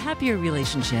health, and happier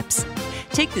relationships.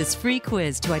 Take this free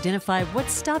quiz to identify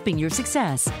what's stopping your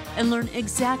success and learn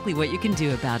exactly what you can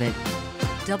do about it.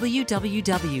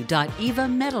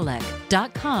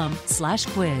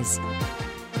 www.evamedilek.com/quiz.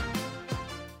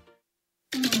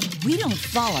 We don't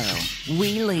follow,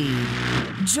 we lead.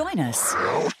 Join us,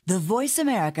 the Voice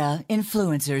America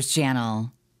Influencers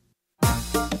Channel.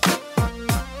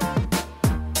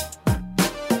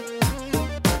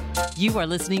 You are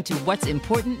listening to What's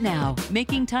Important Now,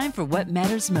 making time for what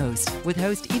matters most with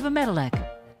host Eva Medilek.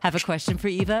 Have a question for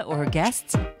Eva or her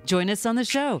guests? Join us on the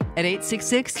show at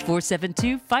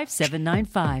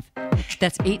 866-472-5795.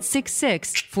 That's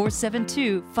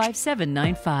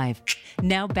 866-472-5795.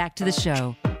 Now back to the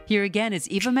show. Here again is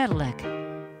Eva Medilek.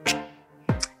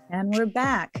 And we're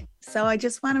back. So I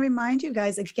just want to remind you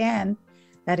guys again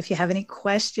that if you have any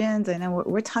questions, I know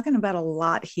we're talking about a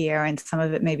lot here and some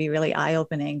of it may be really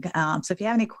eye-opening. So if you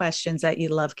have any questions that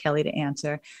you'd love Kelly to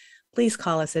answer, please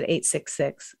call us at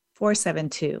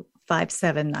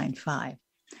 866-472-5795.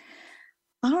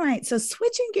 All right. So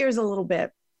switching gears a little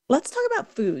bit, let's talk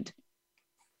about food.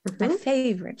 My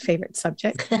favorite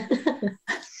subject.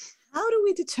 How do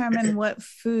we determine what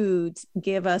foods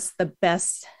give us the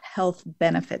best health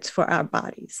benefits for our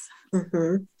bodies?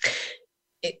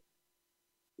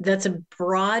 That's a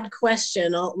broad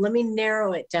question. Let me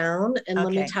narrow it down and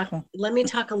Okay, let me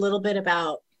talk a little bit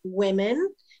about women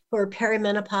who are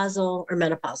perimenopausal or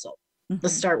menopausal.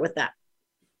 Let's start with that.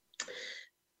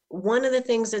 One of the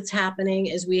things that's happening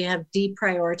is we have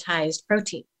deprioritized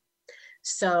protein.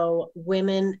 So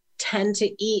women tend to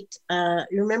eat,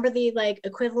 you remember the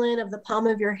equivalent of the palm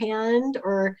of your hand,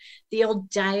 or the old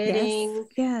dieting,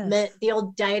 Yes. the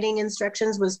old dieting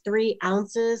instructions was 3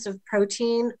 ounces of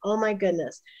protein. Oh my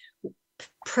goodness.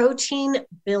 Protein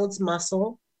builds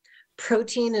muscle.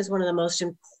 Protein is one of the most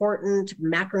important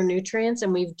macronutrients,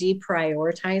 and we've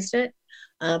deprioritized it.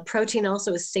 Protein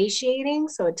also is satiating.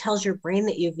 So it tells your brain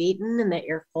that you've eaten and that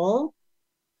you're full.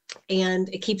 And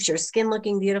it keeps your skin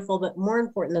looking beautiful. But more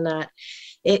important than that,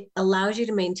 it allows you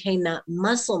to maintain that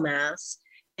muscle mass.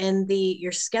 And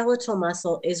your skeletal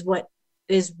muscle is what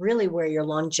is really where your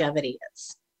longevity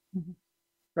is.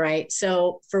 Right.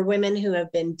 So for women who have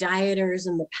been dieters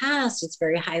in the past, it's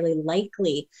very highly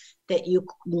likely that you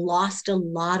lost a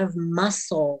lot of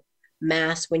muscle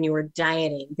mass when you were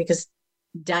dieting, because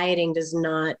dieting does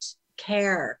not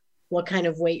care what kind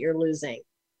of weight you're losing,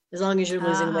 as long as you're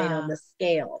losing weight on the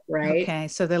scale, right? Okay,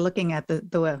 so they're looking at the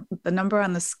number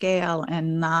on the scale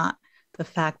and not the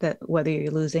fact that whether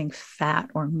you're losing fat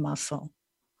or muscle.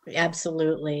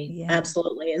 Absolutely. Yeah.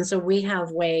 Absolutely. And so we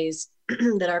have ways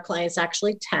that our clients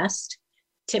actually test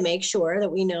to make sure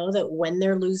that we know that when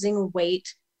they're losing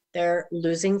weight, they're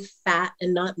losing fat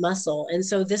and not muscle. And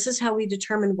so this is how we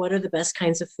determine what are the best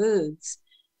kinds of foods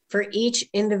for each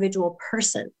individual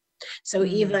person. So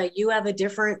Eva, you have a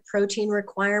different protein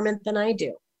requirement than I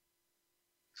do.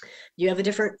 You have a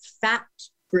different fat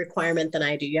requirement than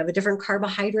I do. You have a different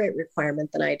carbohydrate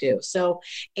requirement than I do. So,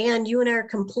 and you and I are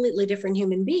completely different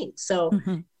human beings. So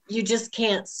you just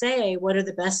can't say what are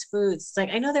the best foods. It's like,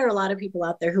 I know there are a lot of people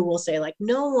out there who will say like,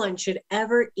 no one should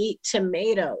ever eat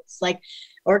tomatoes, like,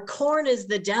 or corn is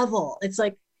the devil. It's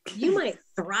like, you might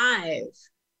thrive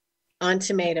on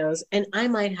tomatoes, and I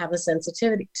might have a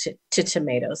sensitivity to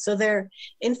tomatoes. So they're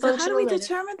in functional. So how do we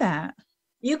determine that?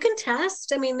 You can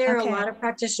test. I mean, there are a lot of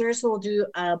practitioners who will do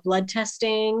blood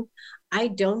testing. I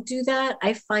don't do that.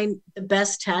 I find the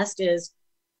best test is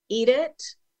eat it,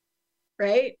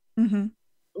 right?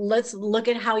 Let's look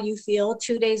at how you feel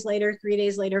 2 days later, 3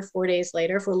 days later, 4 days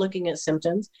later. If we're looking at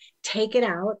symptoms, take it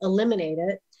out, eliminate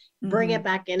it, bring it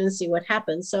back in and see what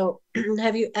happens. So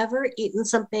have you ever eaten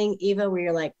something, Eva, where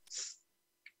you're like,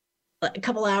 a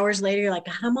couple hours later, you're like,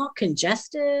 I'm all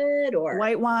congested? Or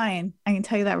white wine. I can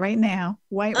tell you that right now.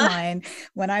 White wine.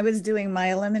 When I was doing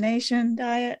my elimination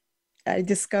diet, I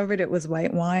discovered it was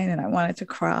white wine and I wanted to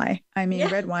cry. I mean,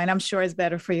 red wine, I'm sure is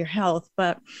better for your health,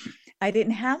 but I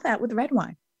didn't have that with red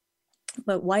wine.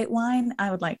 But white wine,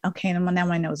 I would like, okay, now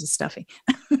my nose is stuffy.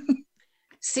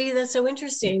 See, that's so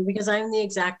interesting because I'm the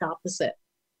exact opposite.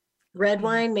 Red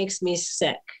wine makes me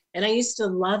sick. And I used to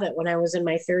love it when I was in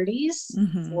my 30s,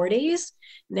 40s.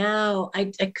 Now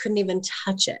I couldn't even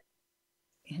touch it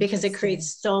because it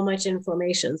creates so much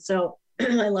inflammation. So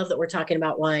I love that we're talking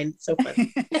about wine. So fun.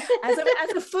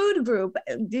 as a food group,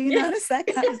 do you notice that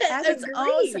kind of has its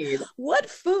own? What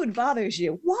food bothers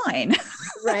you? Wine.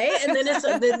 Right. And then it's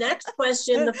the next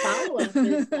question, the follow-up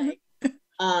is like,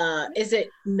 is it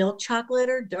milk chocolate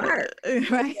or dark?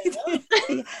 Right.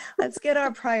 Let's get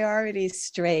our priorities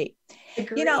straight.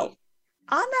 Agreed. You know,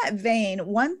 on that vein,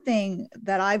 one thing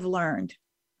that I've learned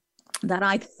that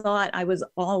I thought I was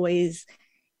always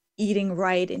eating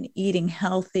right and eating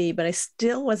healthy, but I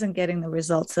still wasn't getting the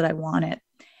results that I wanted.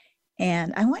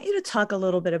 And I want you to talk a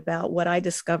little bit about what I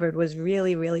discovered was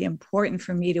really, really important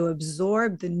for me to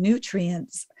absorb the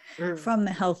nutrients from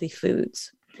the healthy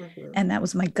foods. And that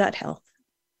was my gut health.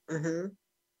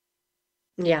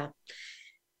 Yeah.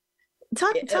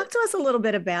 Talk to us a little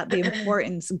bit about the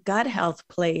importance gut health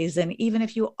plays, and even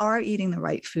if you are eating the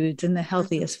right foods and the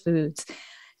healthiest foods,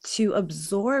 to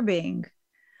absorbing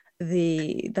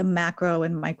the macro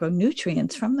and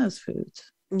micronutrients from those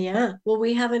foods. Yeah. Well,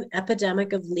 we have an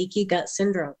epidemic of leaky gut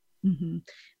syndrome.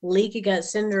 Leaky gut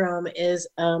syndrome is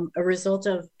a result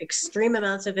of extreme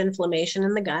amounts of inflammation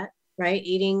in the gut, right?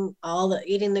 Eating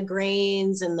the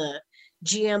grains and the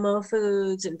GMO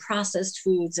foods and processed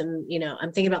foods. And,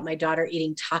 I'm thinking about my daughter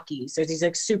eating Takis. There's these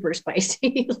like super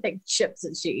spicy like chips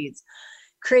that she eats.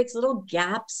 Creates little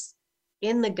gaps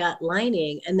in the gut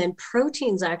lining. And then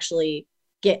proteins actually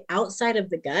get outside of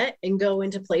the gut and go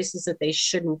into places that they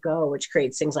shouldn't go, which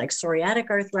creates things like psoriatic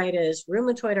arthritis,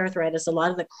 rheumatoid arthritis, a lot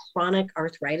of the chronic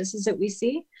arthritises that we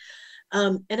see.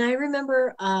 And I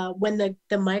remember when the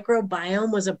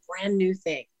microbiome was a brand new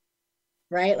thing,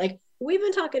 right? Like we've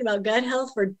been talking about gut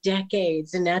health for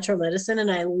decades in natural medicine.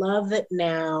 And I love that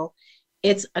now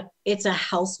it's a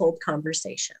household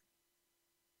conversation.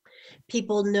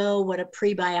 People know what a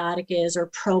prebiotic is or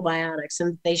probiotics,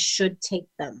 and they should take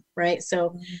them, right?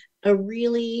 So a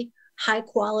really high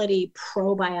quality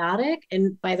probiotic,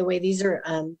 and by the way, these are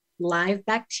live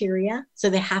bacteria, so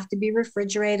they have to be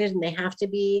refrigerated and they have to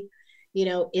be,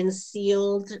 in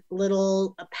sealed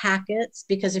little packets,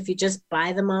 because if you just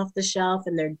buy them off the shelf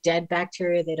and they're dead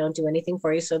bacteria, they don't do anything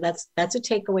for you. So that's a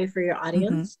takeaway for your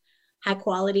audience. High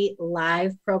quality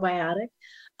live probiotic.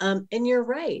 And you're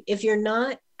right. If you're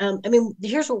not,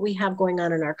 here's what we have going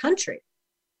on in our country.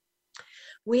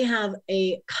 We have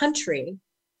a country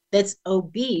that's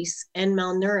obese and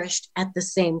malnourished at the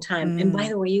same time. And by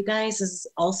the way, you guys, this is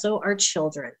also our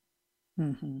children.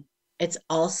 It's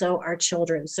also our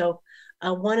children. So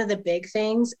one of the big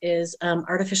things is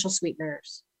artificial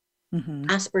sweeteners,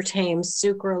 aspartame,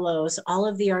 sucralose, all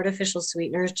of the artificial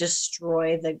sweeteners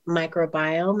destroy the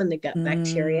microbiome and the gut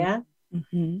bacteria.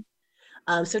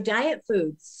 So diet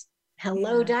foods.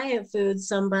 Hello, diet foods.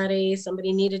 Somebody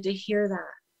needed to hear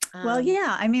that. Well,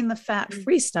 yeah. I mean, the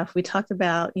fat-free stuff, we talked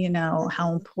about,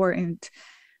 how important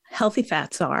healthy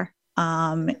fats are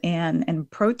and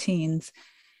proteins.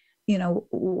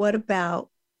 What about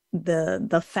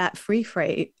the fat-free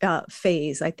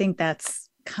phase? I think that's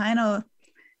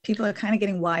people are kind of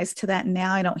getting wise to that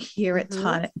now. I don't hear it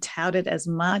touted as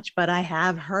much, but I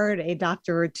have heard a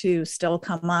doctor or two still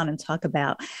come on and talk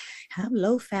about have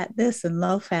low fat this and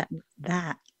low fat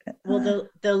that. Well,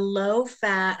 the low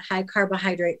fat, high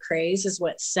carbohydrate craze is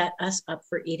what set us up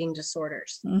for eating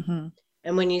disorders.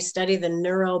 And when you study the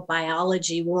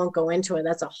neurobiology, we won't go into it.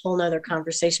 That's a whole nother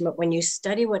conversation. But when you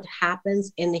study what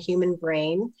happens in the human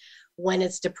brain when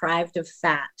it's deprived of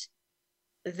fat,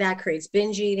 that creates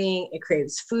binge eating, it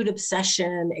creates food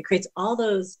obsession, it creates all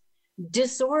those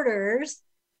disorders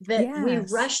that we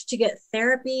rush to get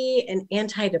therapy and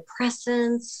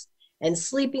antidepressants and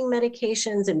sleeping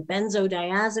medications and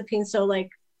benzodiazepines. So like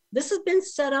this has been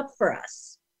set up for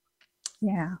us.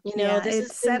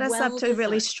 It set us up to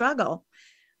really struggle.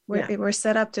 We're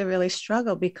set up to really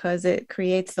struggle because it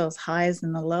creates those highs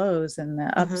and the lows and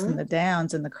the ups and the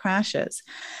downs and the crashes.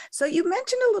 So you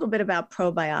mentioned a little bit about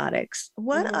probiotics.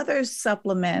 What other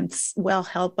supplements will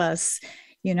help us,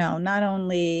 not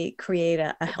only create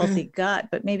a healthy gut,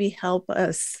 but maybe help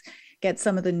us get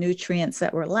some of the nutrients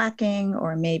that we're lacking,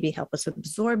 or maybe help us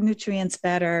absorb nutrients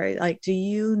better? Like, do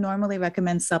you normally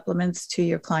recommend supplements to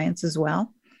your clients as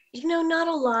well? Not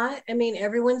a lot. I mean,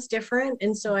 everyone's different.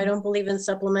 And so I don't believe in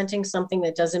supplementing something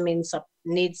that doesn't mean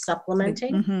needs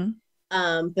supplementing.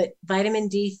 But vitamin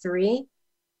D3,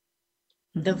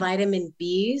 the vitamin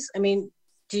Bs, I mean,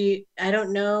 I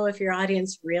don't know if your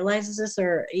audience realizes this,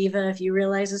 or Eva, if you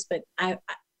realize this, but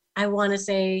I want to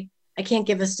say, I can't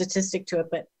give a statistic to it,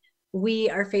 but we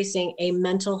are facing a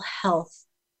mental health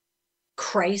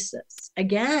crisis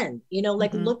again.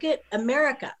 Look at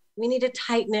America. We need to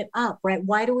tighten it up, right?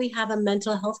 Why do we have a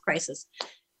mental health crisis?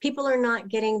 People are not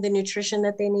getting the nutrition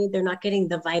that they need. They're not getting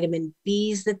the vitamin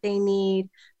Bs that they need.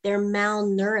 They're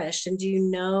malnourished. And do you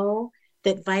know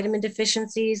that vitamin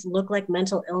deficiencies look like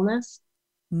mental illness?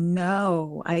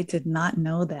 No, I did not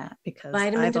know that, because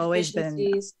I've always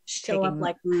been show up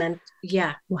like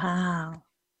Wow.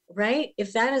 Right?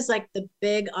 If that is like the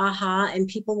big aha and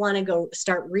people want to go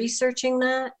start researching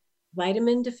that,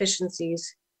 vitamin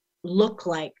deficiencies look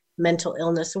like mental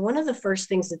illness. So one of the first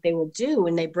things that they will do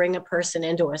when they bring a person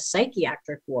into a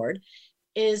psychiatric ward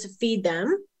is feed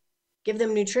them, give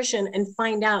them nutrition, and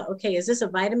find out, okay, is this a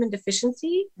vitamin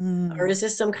deficiency or is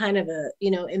this some kind of a,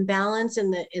 imbalance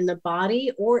in the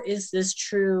body, or is this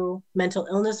true mental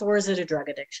illness, or is it a drug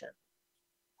addiction?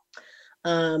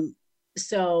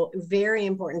 So very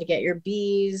important to get your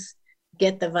Bs,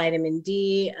 get the vitamin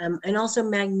D, and also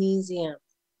magnesium.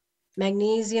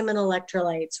 Magnesium and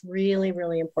electrolytes, really,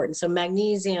 really important. So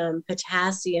magnesium,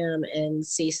 potassium, and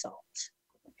sea salt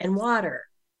and water.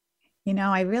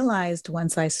 I realized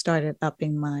once I started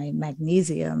upping my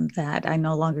magnesium that I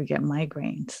no longer get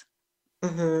migraines.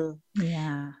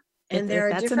 Yeah. And there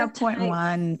are that's an important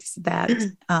one that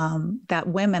that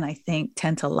women, I think,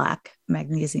 tend to lack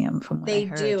magnesium from what I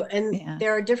heard. They do. And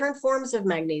there are different forms of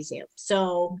magnesium.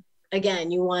 So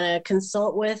again, you want to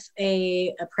consult with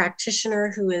a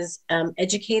practitioner who is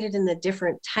educated in the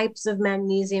different types of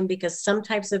magnesium, because some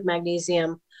types of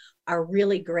magnesium are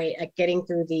really great at getting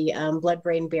through the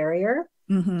blood-brain barrier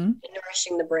and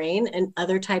nourishing the brain. And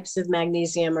other types of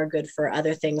magnesium are good for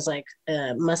other things like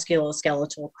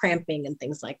musculoskeletal cramping and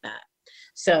things like that.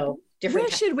 So different.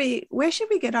 Where should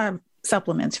we get our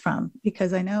supplements from?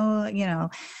 Because I know,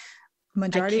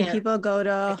 majority of people go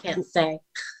to, I can't say.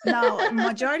 No,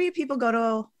 majority of people go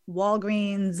to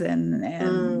Walgreens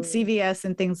and CVS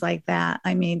and things like that.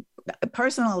 I mean,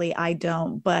 personally, I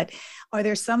don't, but are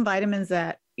there some vitamins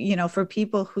that, for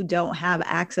people who don't have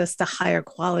access to higher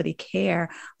quality care,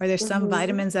 are there some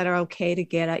vitamins that are okay to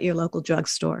get at your local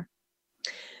drugstore?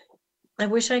 I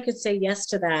wish I could say yes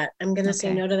to that. I'm going to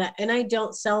say no to that. And I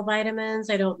don't sell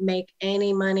vitamins. I don't make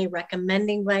any money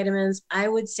recommending vitamins. I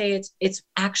would say it's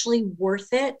actually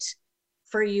worth it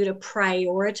for you to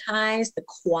prioritize the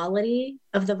quality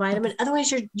of the vitamin.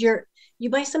 Otherwise, you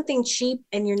buy something cheap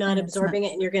and you're not absorbing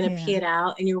it, and you're going to pee it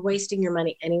out, and you're wasting your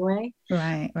money anyway.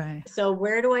 Right. So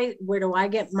where do I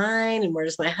get mine, and where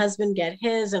does my husband get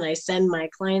his? And I send my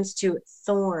clients to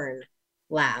Thorne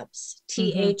Labs,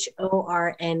 THORNE,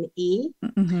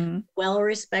 well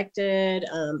respected.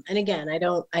 And again, I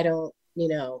don't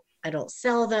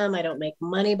sell them. I don't make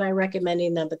money by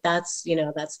recommending them, but that's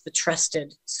the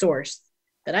trusted source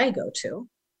that I go to.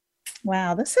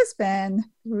 Wow, this has been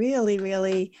really,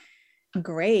 really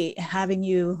great having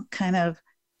you kind of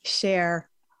share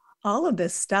all of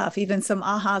this stuff, even some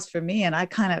ahas for me. And I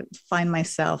kind of find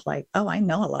myself like, oh, I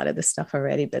know a lot of this stuff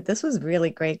already, but this was really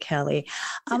great, Kelly.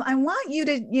 I want you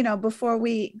to, before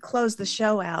we close the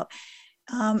show out,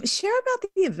 share about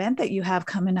the event that you have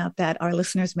coming up that our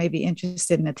listeners may be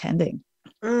interested in attending.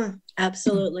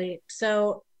 Absolutely.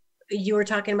 So you were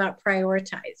talking about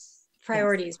priorities.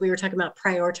 We were talking about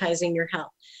prioritizing your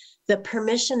health. The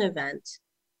Permission event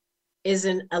is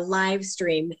a live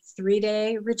stream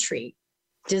 3-day retreat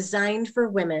designed for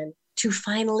women to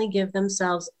finally give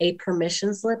themselves a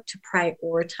permission slip to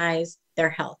prioritize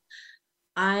their health.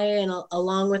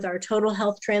 Along with our total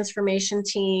health transformation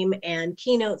team and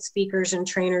keynote speakers and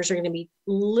trainers, are going to be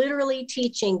literally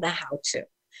teaching the how-to.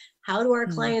 How do our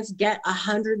clients get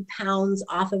 100 pounds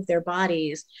off of their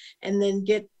bodies and then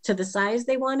get to the size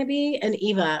they want to be? And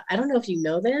Eva, I don't know if you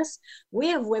know this, we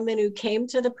have women who came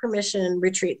to the Permission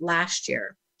retreat last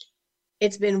year.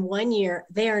 It's been 1 year.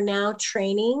 They are now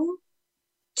training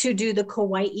to do the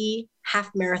Kauai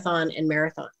half marathon and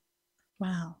marathon.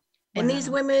 Wow. And these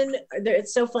women,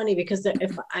 it's so funny because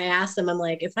if I asked them, I'm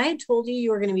like, if I had told you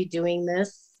were going to be doing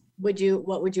this,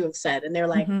 what would you have said? And they're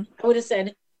like, I would have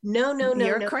said, no.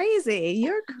 You're crazy.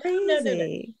 You're crazy. No.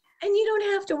 And you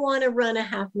don't have to want to run a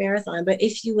half marathon, but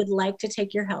if you would like to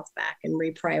take your health back and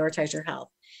reprioritize your health,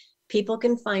 people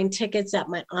can find tickets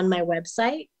on my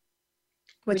website.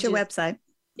 What's your website?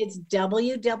 It's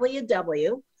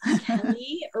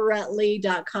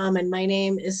www.kellyrutley.com. And my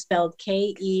name is spelled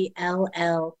KELLEE,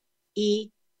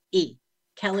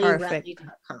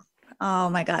 kellyrutley.com. Oh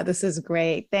my God, this is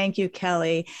great. Thank you,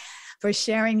 Kelly, for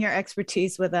sharing your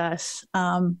expertise with us.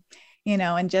 And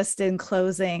just in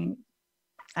closing,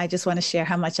 I just want to share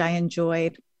how much I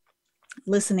enjoyed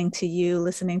listening to you,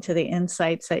 listening to the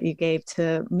insights that you gave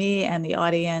to me and the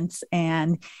audience.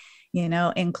 And,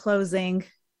 in closing,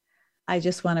 I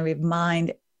just want to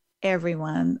remind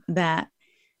everyone that,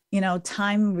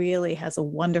 time really has a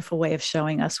wonderful way of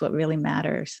showing us what really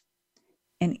matters.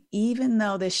 And even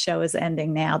though this show is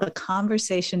ending now, the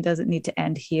conversation doesn't need to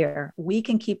end here. We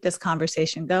can keep this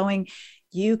conversation going.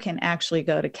 You can actually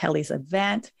go to Kelly's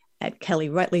event at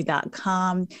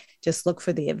kellyrutley.com. Just look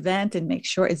for the event and make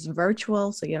sure it's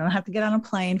virtual so you don't have to get on a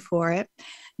plane for it.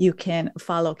 You can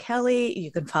follow Kelly.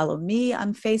 You can follow me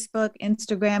on Facebook,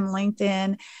 Instagram,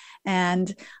 LinkedIn.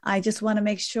 And I just want to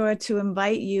make sure to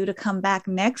invite you to come back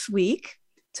next week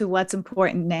to What's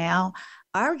Important Now.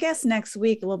 Our guest next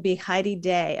week will be Heidi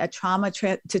Day, a trauma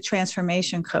to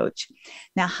transformation coach.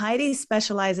 Now, Heidi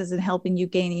specializes in helping you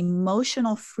gain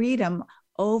emotional freedom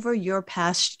over your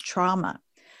past trauma.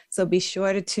 So be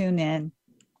sure to tune in.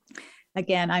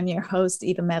 Again, I'm your host,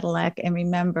 Eva Medilek. And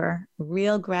remember,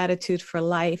 real gratitude for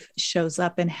life shows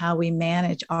up in how we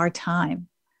manage our time.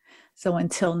 So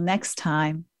until next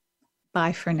time,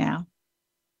 bye for now.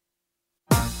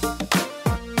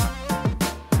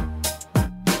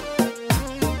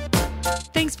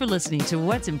 Thanks for listening to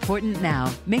What's Important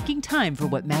Now, Making Time for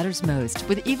What Matters Most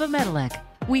with Eva Medilek.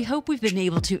 We hope we've been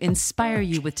able to inspire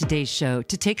you with today's show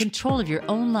to take control of your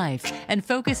own life and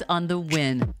focus on the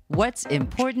win. What's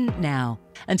important now?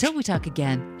 Until we talk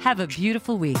again, have a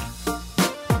beautiful week.